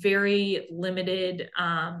 there's very limited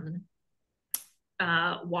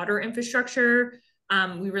water infrastructure.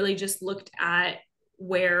 We really just looked at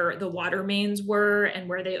where the water mains were and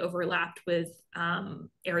where they overlapped with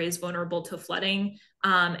areas vulnerable to flooding.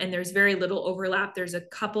 And there's very little overlap. There's a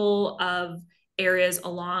couple of areas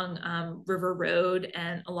along River Road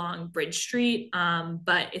and along Bridge Street,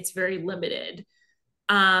 but it's very limited.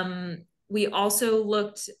 We also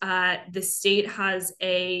looked at, the state has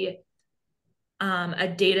a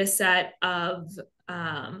data set of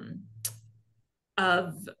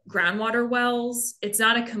groundwater wells. It's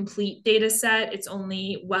not a complete data set. It's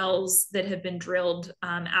only wells that have been drilled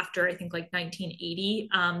after, I think, like 1980.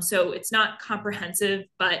 So it's not comprehensive,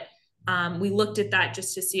 but we looked at that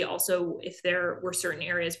just to see also if there were certain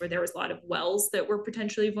areas where there was a lot of wells that were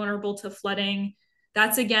potentially vulnerable to flooding.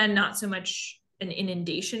 That's, again, not so much an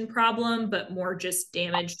inundation problem, but more just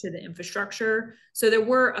damage to the infrastructure. So there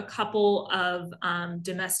were a couple of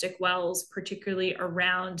domestic wells, particularly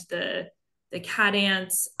around the cat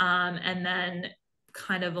ants, and then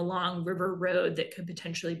kind of along River Road, that could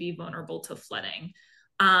potentially be vulnerable to flooding.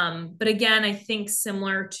 But again, I think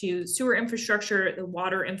similar to sewer infrastructure, the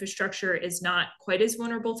water infrastructure is not quite as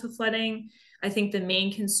vulnerable to flooding. I think the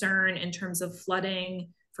main concern in terms of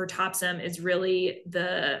flooding for Topsham is really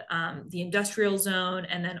the industrial zone,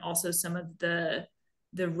 and then also some of the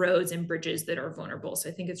roads and bridges that are vulnerable. So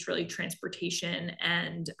I think it's really transportation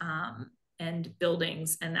and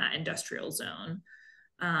buildings and that industrial zone.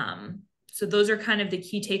 So those are kind of the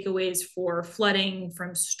key takeaways for flooding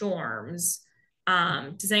from storms.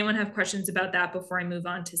 Does anyone have questions about that before I move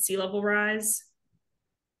on to sea level rise?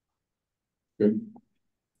 Good.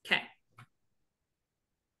 Okay.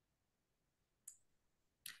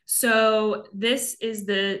 So this is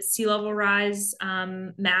the sea level rise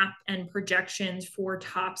map and projections for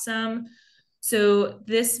Topsham. So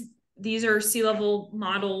these are sea level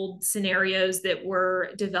modeled scenarios that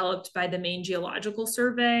were developed by the Maine Geological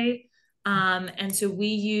Survey. And so we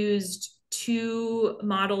used two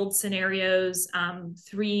modeled scenarios,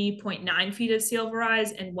 3.9 feet of sea level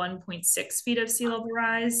rise and 1.6 feet of sea level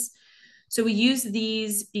rise. So we use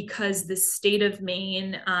these because the state of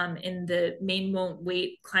Maine, in the Maine Won't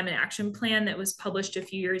Wait Climate Action Plan that was published a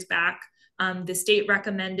few years back, the state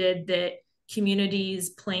recommended that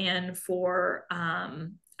communities plan for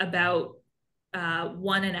about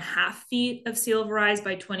 1.5 feet of sea level rise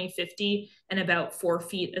by 2050 and about 4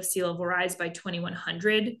 feet of sea level rise by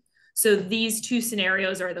 2100. So these two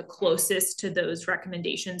scenarios are the closest to those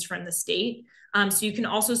recommendations from the state. So you can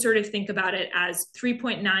also sort of think about it as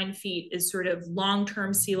 3.9 feet is sort of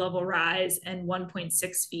long-term sea level rise and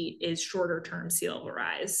 1.6 feet is shorter-term sea level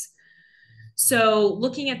rise. So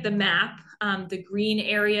looking at the map, the green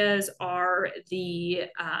areas are the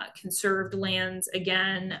conserved lands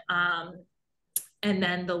again, and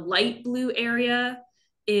then the light blue area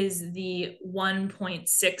is the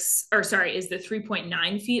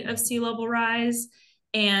 3.9 feet of sea level rise.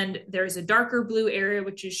 And there's a darker blue area,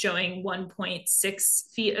 which is showing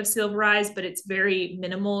 1.6 feet of sea level rise, but it's very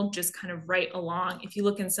minimal, just kind of right along. If you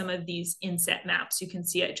look in some of these inset maps, you can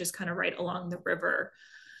see it just kind of right along the river.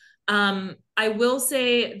 I will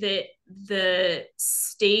say that the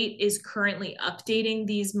state is currently updating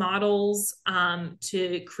these models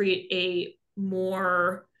to create a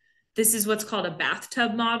more, this is what's called a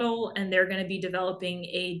bathtub model, and they're going to be developing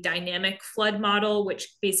a dynamic flood model,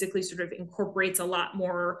 which basically sort of incorporates a lot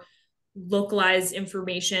more localized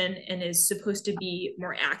information and is supposed to be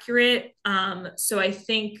more accurate. So I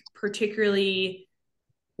think particularly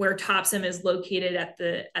where Topsham is located at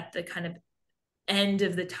the kind of end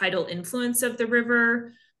of the tidal influence of the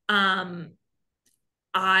river, I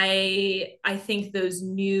think those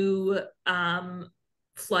new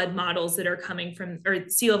flood models that are coming from, or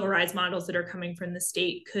sea level rise models that are coming from the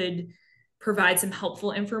state could provide some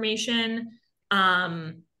helpful information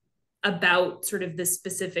about sort of the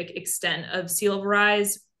specific extent of sea level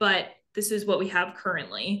rise, but this is what we have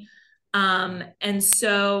currently. And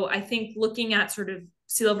so I think looking at sort of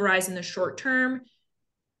sea level rise in the short term,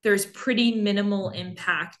 there's pretty minimal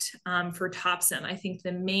impact for Topsham. I think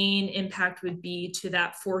the main impact would be to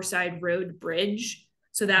that Foreside Road bridge.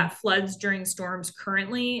 So that floods during storms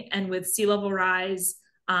currently, and with sea level rise,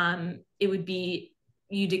 it would be,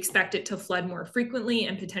 you'd expect it to flood more frequently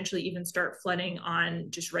and potentially even start flooding on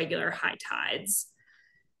just regular high tides.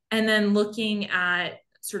 And then looking at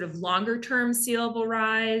sort of longer term sea level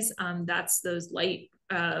rise, that's those light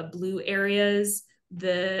blue areas.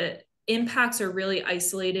 The impacts are really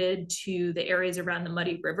isolated to the areas around the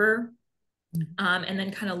Muddy River, and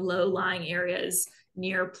then kind of low-lying areas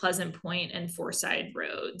near Pleasant Point and Foreside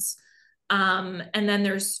roads. And then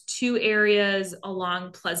there's 2 areas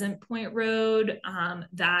along Pleasant Point Road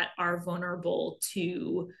that are vulnerable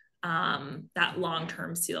to that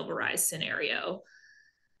long-term sea level rise scenario.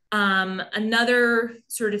 Another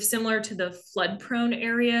sort of similar to the flood prone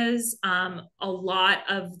areas, a lot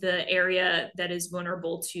of the area that is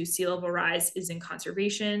vulnerable to sea level rise is in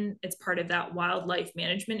conservation. It's part of that wildlife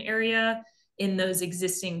management area in those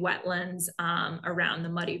existing wetlands around the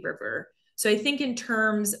Muddy River. So I think in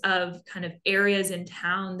terms of kind of areas in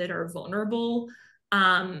town that are vulnerable,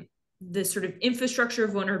 the sort of infrastructure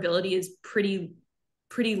vulnerability is pretty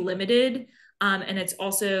limited. And it's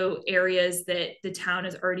also areas that the town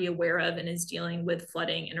is already aware of and is dealing with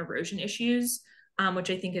flooding and erosion issues,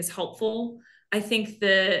 which I think is helpful. I think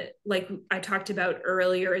like I talked about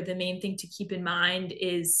earlier, the main thing to keep in mind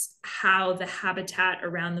is how the habitat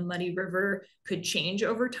around the Muddy River could change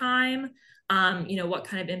over time. What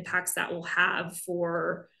kind of impacts that will have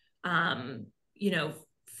for,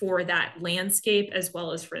 for that landscape as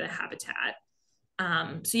well as for the habitat.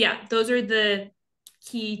 So yeah, those are the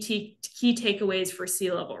key takeaways for sea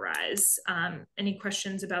level rise. Any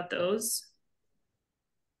questions about those?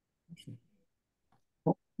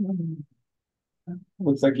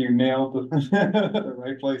 Looks like you nailed the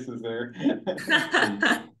right places there.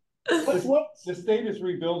 The state is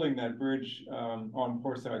rebuilding that bridge on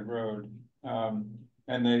Foreside Road,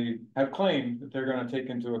 and they have claimed that they're going to take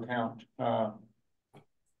into account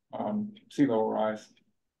sea level rise.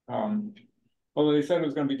 Although they said it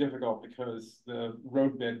was going to be difficult because the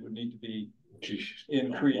road bed would need to be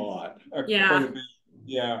increased quite a bit.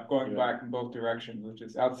 Yeah, going back in both directions, which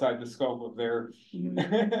is outside the scope of their,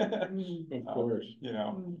 of course,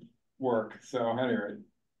 work. So anyway,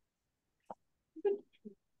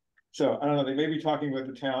 so I don't know. They may be talking with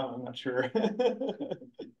the town. I'm not sure.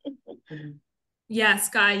 Yeah,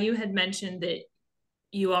 Sky, you had mentioned that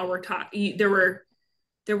you all were talking. There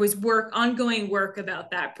was ongoing work about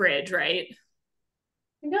that bridge, right?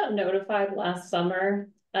 We got notified last summer,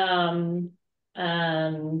 and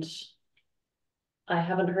I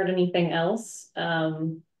haven't heard anything else. I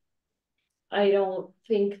don't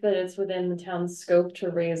think that it's within the town's scope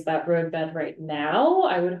to raise that roadbed right now.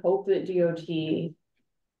 I would hope that DOT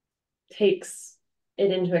takes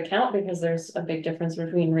it into account because there's a big difference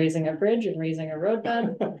between raising a bridge and raising a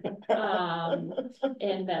roadbed.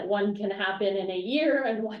 And that one can happen in a year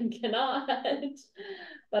and one cannot.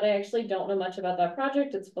 But I actually don't know much about that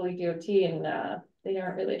project. It's fully DOT and they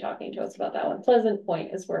aren't really talking to us about that one. Pleasant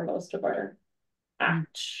Point is where most of our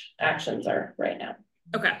actions are right now.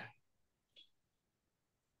 Okay.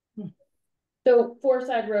 So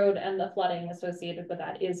Forside Road and the flooding associated with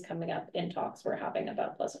that is coming up in talks we're having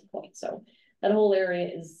about Pleasant Point. So that whole area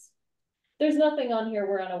is, there's nothing on here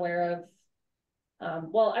we're unaware of.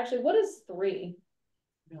 Well, actually, what is 3?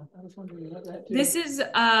 Yeah, I was wondering about that too. This is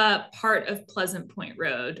part of Pleasant Point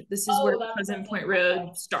Road. This is where Pleasant Point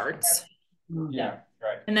Road starts. Yeah,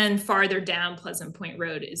 right. And then farther down Pleasant Point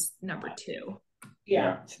Road is number 2.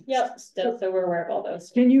 Yeah. Yep. So we're aware of all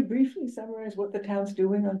those. Can you briefly summarize what the town's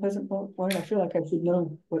doing on Pleasant Point? I feel like I should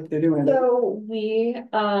know what they're doing. So we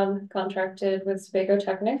contracted with Sebago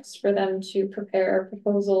Technics for them to prepare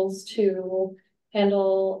proposals to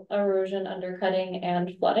handle erosion, undercutting,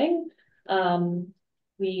 and flooding.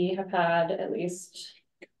 We have had at least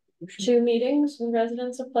 2 meetings with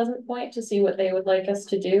residents of Pleasant Point to see what they would like us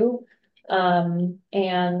to do. And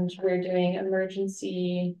we're doing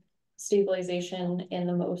emergency stabilization in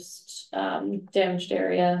the most damaged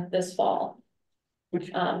area this fall,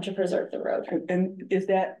 to preserve the road. And is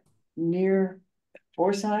that near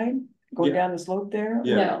Forside, going down the slope there?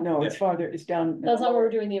 Yeah. No, it's farther, it's down. That's not where we're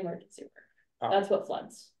doing the emergency work. Oh. That's what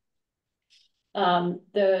floods.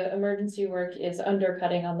 The emergency work is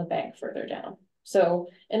undercutting on the bank further down. So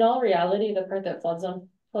in all reality, the part that floods on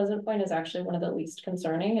Pleasant Point is actually one of the least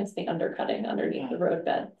concerning. It's the undercutting underneath the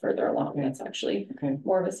roadbed further along. Okay. That's actually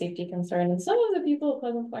more of a safety concern. And some of the people at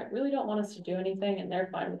Pleasant Point really don't want us to do anything, and they're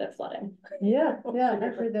fine with it flooding. Yeah,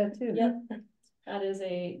 I've heard that too. Yep, that is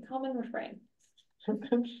a common refrain.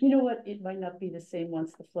 You know what, it might not be the same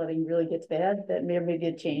once the flooding really gets bad. That may or may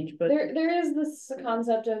get changed, but there is this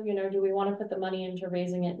concept of, you know, do we want to put the money into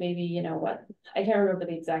raising it, maybe, you know, what, I can't remember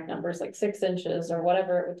the exact numbers, like 6 inches or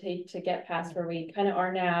whatever it would take to get past where we kind of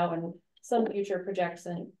are now, and some future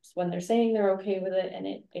projections when they're saying they're okay with it, and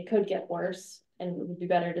it could get worse, and it would be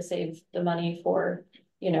better to save the money for,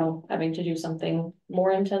 you know, having to do something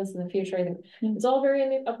more intense in the future. I think it's all very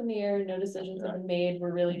up in the air. No decisions have been made.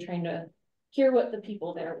 We're really trying to hear what the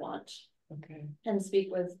people there want. Okay. And speak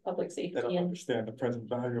with public safety. They don't and understand the present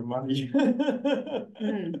value of money.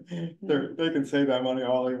 They can save that money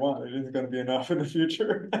all they want. It isn't going to be enough in the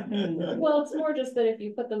future. Well, it's more just that if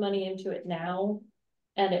you put the money into it now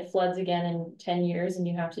and it floods again in 10 years and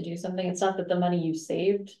you have to do something, it's not that the money you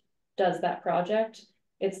saved does that project.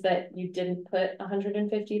 It's that you didn't put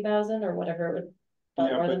 150,000 or whatever it would,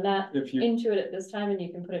 more than that, into it at this time, and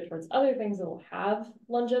you can put it towards other things that will have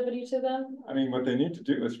longevity to them. I mean, what they need to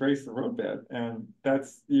do is raise the roadbed, and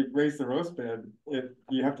that's, you raise the roadbed,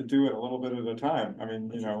 you have to do it a little bit at a time. I mean,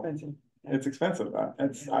 you know, it's expensive.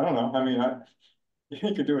 It's, I don't know. I mean,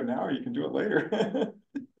 you can do it now or you can do it later.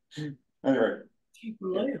 Anyway.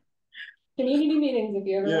 Community meetings, if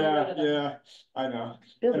you ever yeah, I know.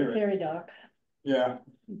 build a ferry dock. Yeah.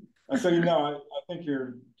 So, you know, I think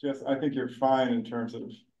you're fine in terms of,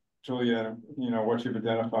 Julia, you know, what you've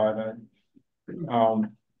identified.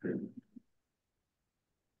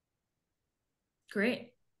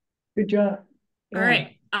 Great. Good job. Yeah. All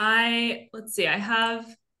right. Let's see, I have,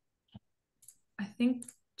 I think,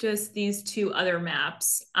 just these 2 other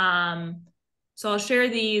maps. So I'll share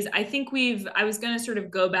these. I think I was going to sort of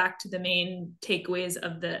go back to the main takeaways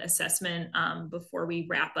of the assessment before we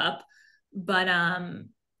wrap up. But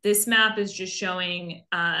this map is just showing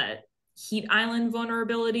heat island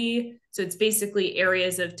vulnerability. So it's basically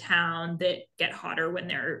areas of town that get hotter when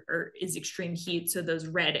there is extreme heat. So those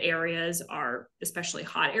red areas are especially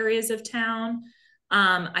hot areas of town.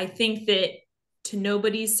 I think that, to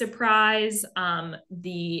nobody's surprise,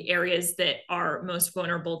 the areas that are most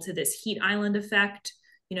vulnerable to this heat island effect,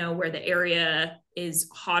 you know, where the area is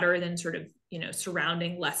hotter than sort of, you know,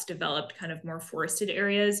 surrounding less developed, kind of more forested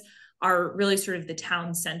areas, are really sort of the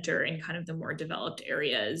town center and kind of the more developed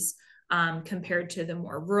areas, compared to the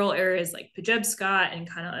more rural areas like Pejebscot and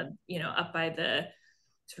kind of, you know, up by the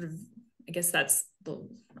sort of, I guess that's the,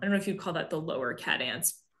 I don't know if you'd call that the lower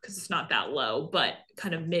Cadance, because it's not that low, but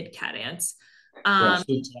kind of mid Cadance. That's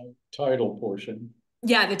the tidal portion.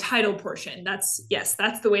 Yeah, the tidal portion. That's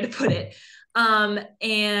the way to put it.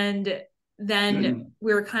 And then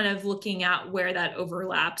we're kind of looking at where that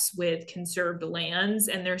overlaps with conserved lands,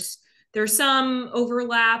 and there's some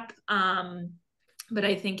overlap, but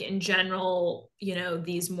I think in general, you know,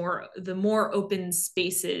 the more open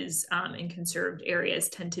spaces in conserved areas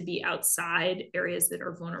tend to be outside areas that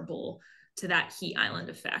are vulnerable to that heat island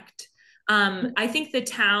effect. I think the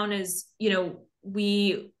town is,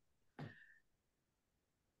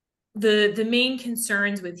 the main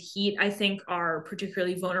concerns with heat, I think, are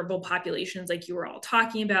particularly vulnerable populations, like you were all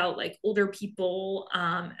talking about, like older people,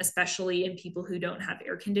 especially, and people who don't have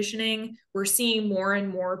air conditioning. We're seeing more and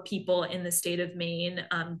more people in the state of Maine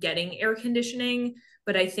getting air conditioning,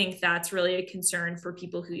 but I think that's really a concern for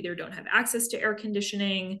people who either don't have access to air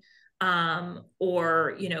conditioning,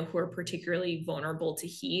 or who are particularly vulnerable to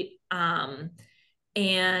heat. And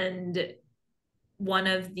one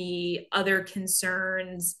of the other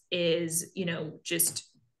concerns is, just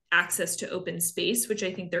access to open space, which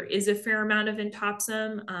I think there is a fair amount of in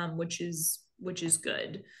Topsham, which is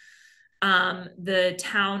good. The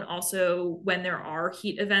town also, when there are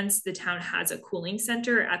heat events, the town has a cooling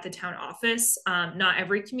center at the town office. Not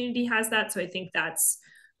every community has that, so I think that's,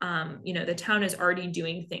 the town is already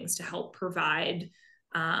doing things to help provide,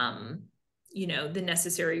 the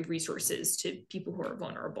necessary resources to people who are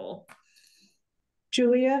vulnerable.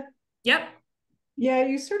 Julia? Yep. Yeah,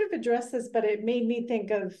 you sort of addressed this, but it made me think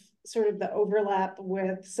of sort of the overlap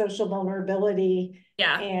with social vulnerability.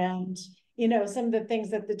 Yeah. And, some of the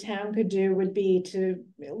things that the town could do would be to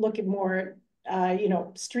look at more,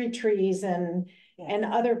 street trees and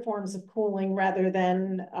other forms of cooling rather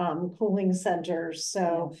than cooling centers.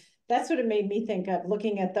 So that's what it made me think of,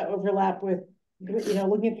 looking at the overlap with, looking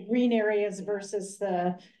at the green areas versus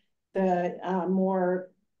the more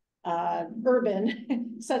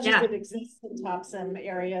urban, such as it exists in Topsham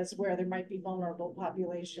areas where there might be vulnerable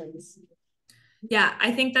populations. Yeah,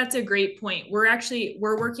 I think that's a great point.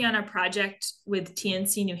 We're working on a project with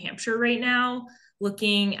TNC New Hampshire right now,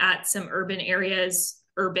 looking at some urban areas,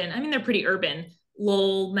 I mean, they're pretty urban,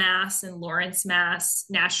 Lowell, Mass, and Lawrence, Mass,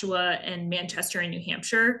 Nashua, and Manchester in New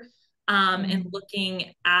Hampshire. And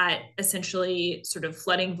looking at essentially sort of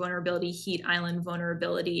flooding vulnerability, heat island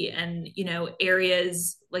vulnerability, and,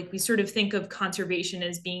 areas, like we sort of think of conservation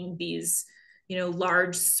as being these,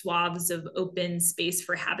 large swaths of open space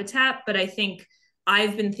for habitat. But I think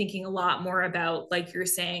I've been thinking a lot more about, like you're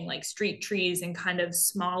saying, like street trees and kind of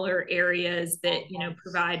smaller areas that,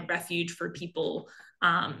 provide refuge for people,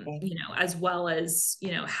 as well as,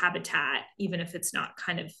 habitat, even if it's not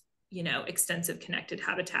kind of, extensive connected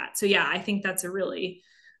habitat. So yeah, I think that's a really,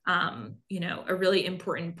 a really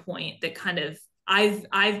important point that kind of,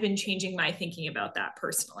 I've been changing my thinking about that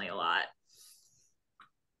personally a lot.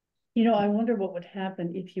 I wonder what would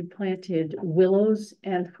happen if you planted willows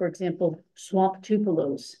and, for example, swamp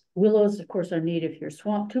tupelos. Willows, of course, are native here.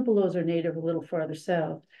 Swamp tupelos are native a little farther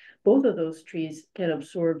south. Both of those trees can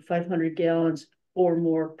absorb 500 gallons or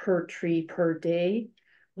more per tree per day.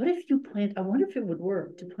 What if you plant, I wonder if it would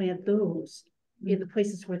work to plant those in the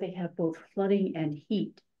places where they have both flooding and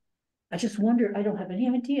heat. I just wonder, I don't have any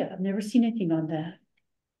idea. I've never seen anything on that.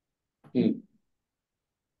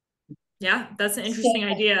 Yeah, that's an interesting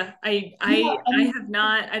idea. I have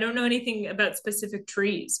not, I don't know anything about specific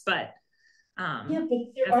trees, but yeah, but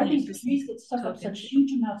there are these trees that suck up such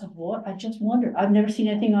huge amounts of water. I just wonder. I've never seen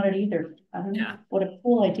anything on it either. I don't know. What a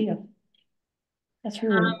cool idea. That's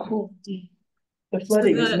really cool. The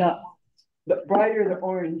flooding is not, the brighter the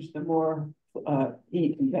orange, the more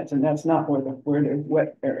heat, and that's not where the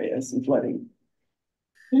wet areas and flooding.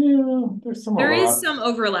 Yeah, there's some there overlap. is some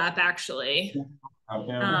overlap actually.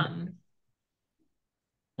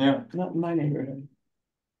 Yeah, not in my neighborhood,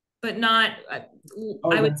 but not,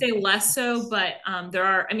 I would say less so, but there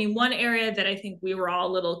are, I mean, one area that I think we were all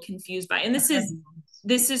a little confused by, and this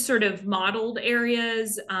is sort of modeled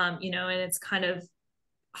areas, and it's kind of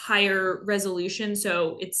higher resolution.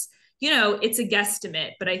 So it's, it's a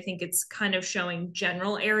guesstimate, but I think it's kind of showing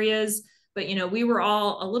general areas. But, we were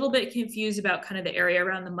all a little bit confused about kind of the area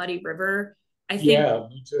around the Muddy River. I think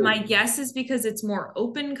my guess is because it's more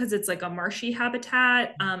open, because it's like a marshy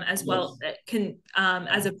habitat, as well, that can,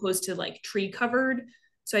 as opposed to like tree covered.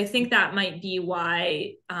 So I think that might be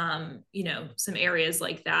why, some areas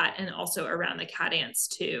like that, and also around the cat ants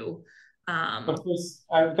too. But this,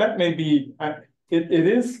 that may be, it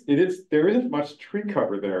is, there isn't much tree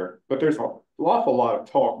cover there, but there's an awful lot of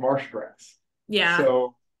tall marsh grass. Yeah.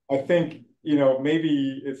 So I think,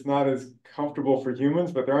 maybe it's not as comfortable for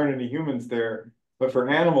humans, but there aren't any humans there. But for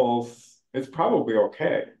animals, it's probably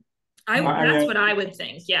okay. That's what I would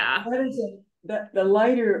think. Yeah. The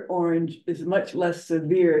lighter orange is much less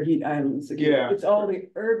severe heat islands. It's all the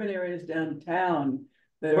urban areas downtown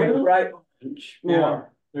that are bright orange more. Yeah,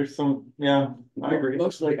 there's some, I agree.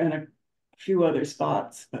 Mostly, and a few other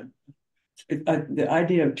spots, but the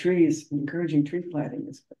idea of trees, encouraging tree planting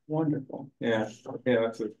is wonderful. Yeah,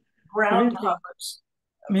 that's a ground covers.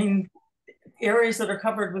 I mean, areas that are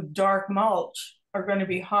covered with dark mulch are going to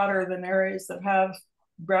be hotter than areas that have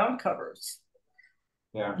ground covers.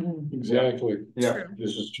 Yeah, Exactly. yeah. True.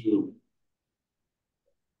 This is true.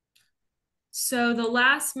 So the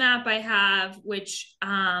last map I have, which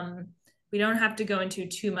we don't have to go into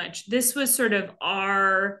too much, this was sort of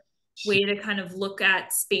our way to kind of look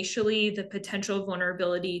at spatially the potential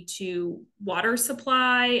vulnerability to water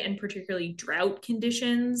supply and particularly drought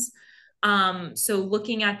conditions. So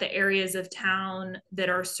looking at the areas of town that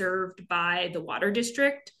are served by the water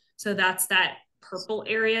district. So that's that purple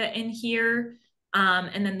area in here.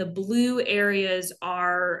 And then the blue areas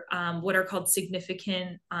are what are called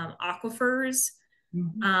significant aquifers.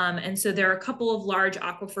 And so there are a couple of large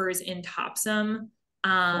aquifers in Topsham,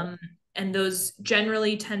 and those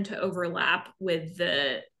generally tend to overlap with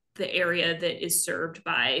the area that is served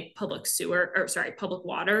by public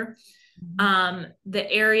water.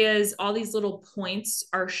 The areas, all these little points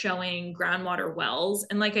are showing groundwater wells.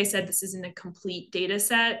 And like I said, this isn't a complete data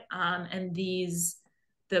set. And the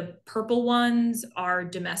purple ones are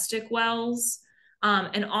domestic wells.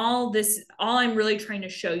 And all I'm really trying to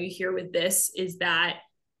show you here with this is that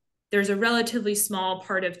there's a relatively small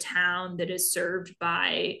part of town that is served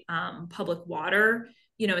by public water.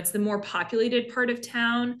 You know, it's the more populated part of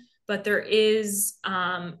town, but there is,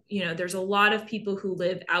 there's a lot of people who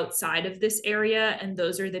live outside of this area, and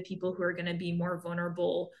those are the people who are going to be more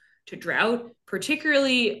vulnerable to drought,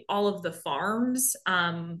 particularly all of the farms,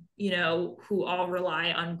 who all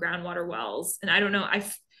rely on groundwater wells. And I don't know,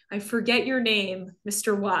 I forget your name,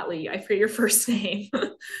 Mr. Watley. I forget your first name,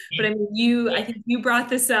 but I mean, I think you brought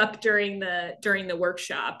this up during the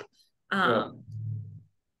workshop. Yeah.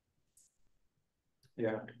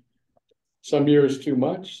 Some years too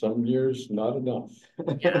much, some years not enough.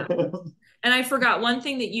 Yeah. And I forgot one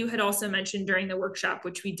thing that you had also mentioned during the workshop,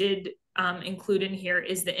 which we did include in here,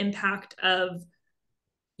 is the impact of,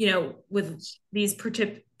 with these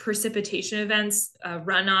precipitation events,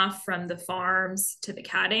 runoff from the farms to the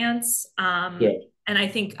cat ants. And I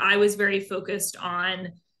think I was very focused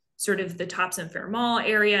on sort of the Topsham Fair Mall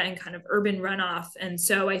area and kind of urban runoff. And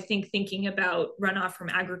so I think thinking about runoff from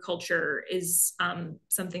agriculture is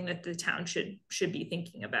something that the town should be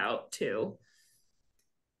thinking about too.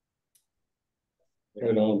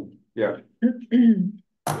 Right on. Yeah.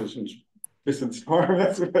 Bison's farm.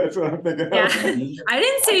 That's what I'm thinking of. Yeah, I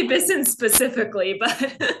didn't say Bison specifically,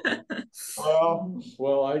 but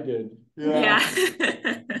well, I did.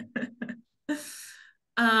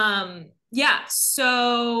 Yeah.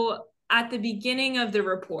 So at the beginning of the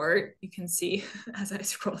report, you can see as I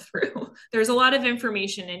scroll through, there's a lot of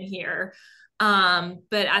information in here. But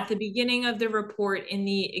at the beginning of the report in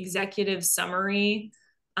the executive summary,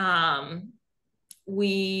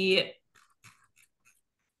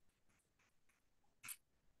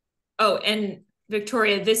 and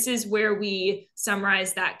Victoria, this is where we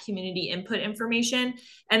summarize that community input information.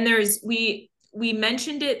 And we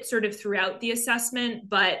mentioned it sort of throughout the assessment,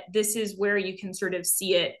 but this is where you can sort of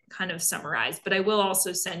see it kind of summarized. But I will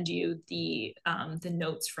also send you the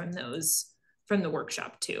notes from the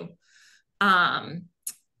workshop too. Sorry,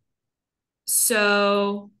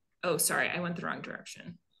 I went the wrong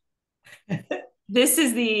direction. This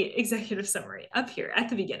is the executive summary up here at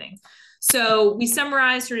the beginning. So we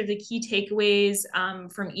summarize sort of the key takeaways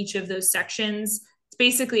from each of those sections. It's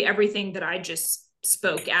basically everything that I just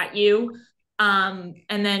spoke at you. And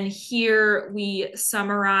then here we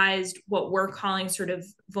summarized what we're calling sort of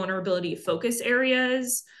vulnerability focus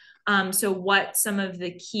areas. So what some of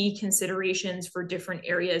the key considerations for different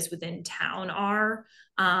areas within town are.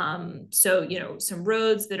 Some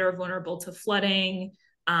roads that are vulnerable to flooding,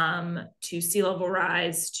 to sea level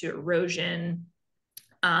rise, to erosion.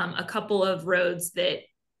 A couple of roads that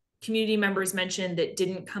community members mentioned that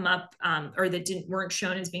didn't come up or that weren't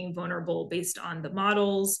shown as being vulnerable based on the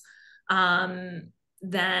models. Some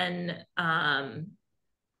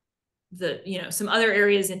other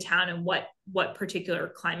areas in town and what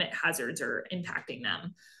particular climate hazards are impacting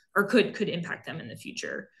them or could impact them in the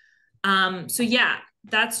future.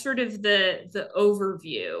 That's sort of the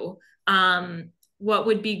overview. What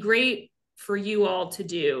would be great for you all to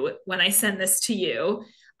do when I send this to you,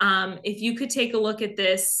 if you could take a look at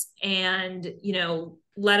this and,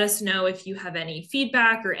 let us know if you have any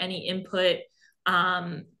feedback or any input.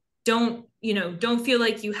 Don't feel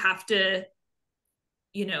like you have to,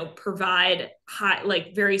 provide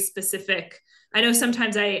very specific. I know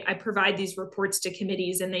sometimes I provide these reports to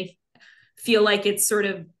committees and they feel like it's sort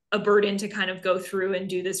of a burden to kind of go through and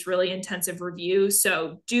do this really intensive review.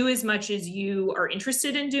 So do as much as you are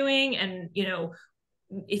interested in doing. And,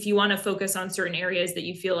 if you want to focus on certain areas that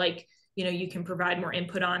you feel like, you can provide more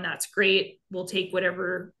input on, that's great. We'll take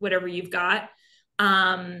whatever you've got.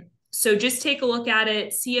 So just take a look at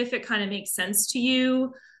it, see if it kind of makes sense to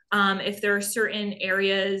you. If there are certain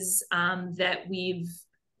areas that we've,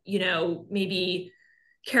 maybe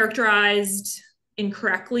characterized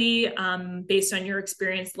incorrectly based on your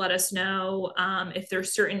experience, let us know. If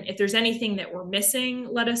there's anything that we're missing,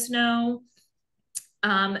 let us know.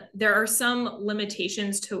 There are some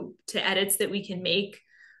limitations to edits that we can make.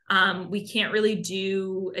 We can't really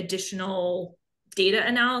do additional data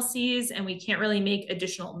analyses, and we can't really make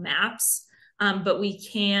additional maps, but we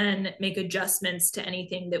can make adjustments to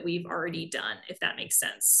anything that we've already done, if that makes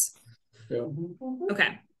sense. Yeah.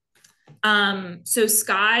 Okay. So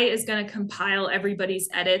Sky is going to compile everybody's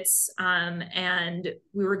edits, and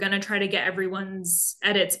we were going to try to get everyone's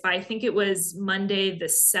edits by, I think it was Monday the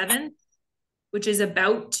 7th, which is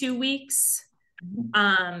about 2 weeks.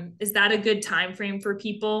 Is that a good time frame for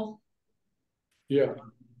people? Yeah.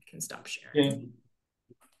 I can stop sharing. Yeah.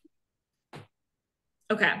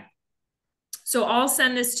 Okay. So I'll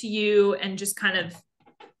send this to you and just kind of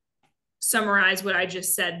summarize what I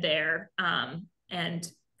just said there,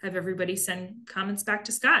 and have everybody send comments back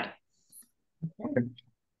to Sky.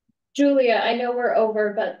 Julia, I know we're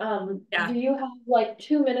over, but Yeah. do you have like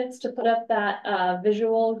 2 minutes to put up that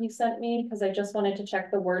visual you sent me? Because I just wanted to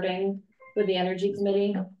check the wording with the Energy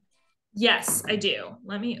Committee. Yes, I do.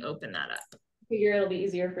 Let me open that up. Figure it'll be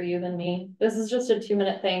easier for you than me. This is just a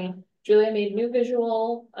 2-minute thing. Julia made new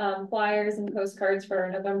visual flyers and postcards for our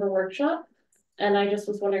November workshop. And I just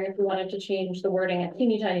was wondering if we wanted to change the wording a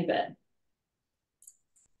teeny tiny bit.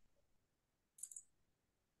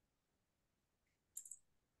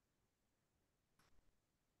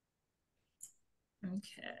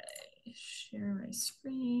 Okay, share my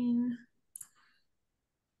screen.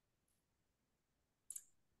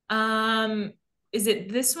 Is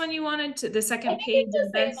it this one you wanted to, the second page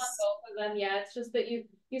of this? On both of them, yeah. It's just that you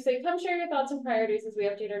say, come share your thoughts and priorities as we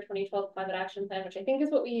update our 2012 climate action plan, which I think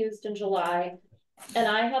is what we used in July. And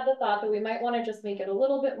I had the thought that we might want to just make it a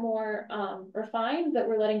little bit more refined, that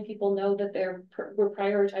we're letting people know that we're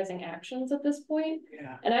prioritizing actions at this point.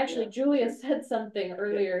 Yeah. And actually, Julia said something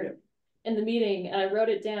earlier in the meeting, and I wrote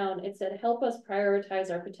it down. It said, help us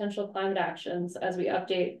prioritize our potential climate actions as we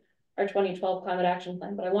update our 2012 climate action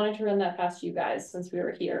plan. But I wanted to run that past you guys since we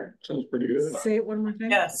were here. Sounds pretty good. Say it one more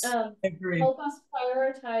time. Yes, I agree. Help us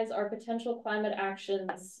prioritize our potential climate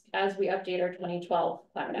actions as we update our 2012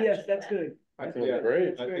 climate action. Yes, that's plan. good. I Sounds think,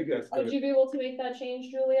 great. I think that's Would good. you be able to make that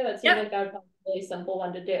change, Julia? That seems Yep. like that would be a really simple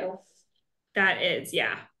one to do. That is,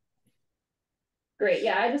 yeah. Great.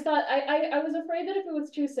 Yeah, I just thought I was afraid that if it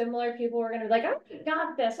was too similar, people were gonna be like, I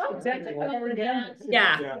got this. Oh, Exactly. I've already done this.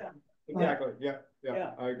 Yeah. Yeah, exactly. Yeah,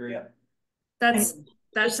 Yeah. I agree. Yeah. That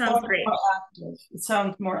It sounds great. more active. It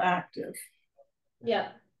sounds more active.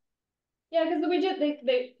 Yeah. Yeah, because we did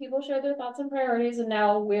people shared their thoughts and priorities, and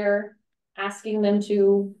now we're asking them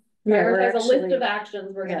to prioritize a list of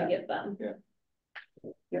actions we're gonna give them.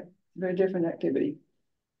 Yeah, very different activity.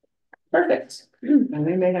 Perfect. And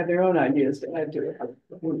they may have their own ideas to add to it.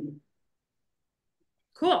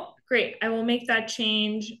 Cool, great. I will make that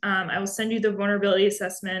change. I will send you the vulnerability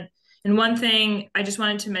assessment. And one thing I just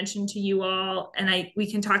wanted to mention to you all, and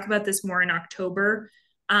we can talk about this more in October,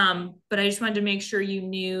 but I just wanted to make sure you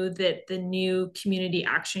knew that the new community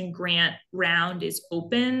action grant round is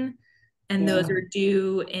open, and those are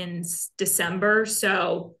due in December.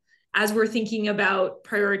 So as we're thinking about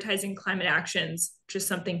prioritizing climate actions, just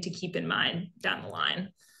something to keep in mind down the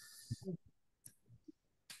line.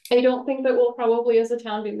 I don't think that we'll probably as a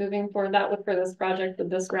town be moving forward for this project with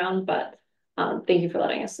this round, but thank you for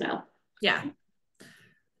letting us know. Yeah.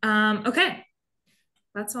 Okay.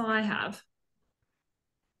 That's all I have.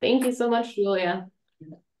 Thank you so much, Julia.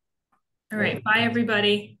 All right. Bye,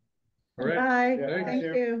 everybody. All right. Bye. Yeah, Thank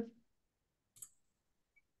you.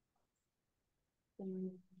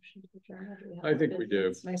 I think we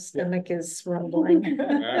do. My stomach is rumbling.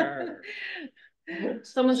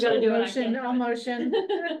 Someone's got to do it. Motion, no motion.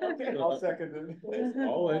 Okay, I'll second it.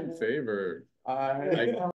 All in favor. Aye.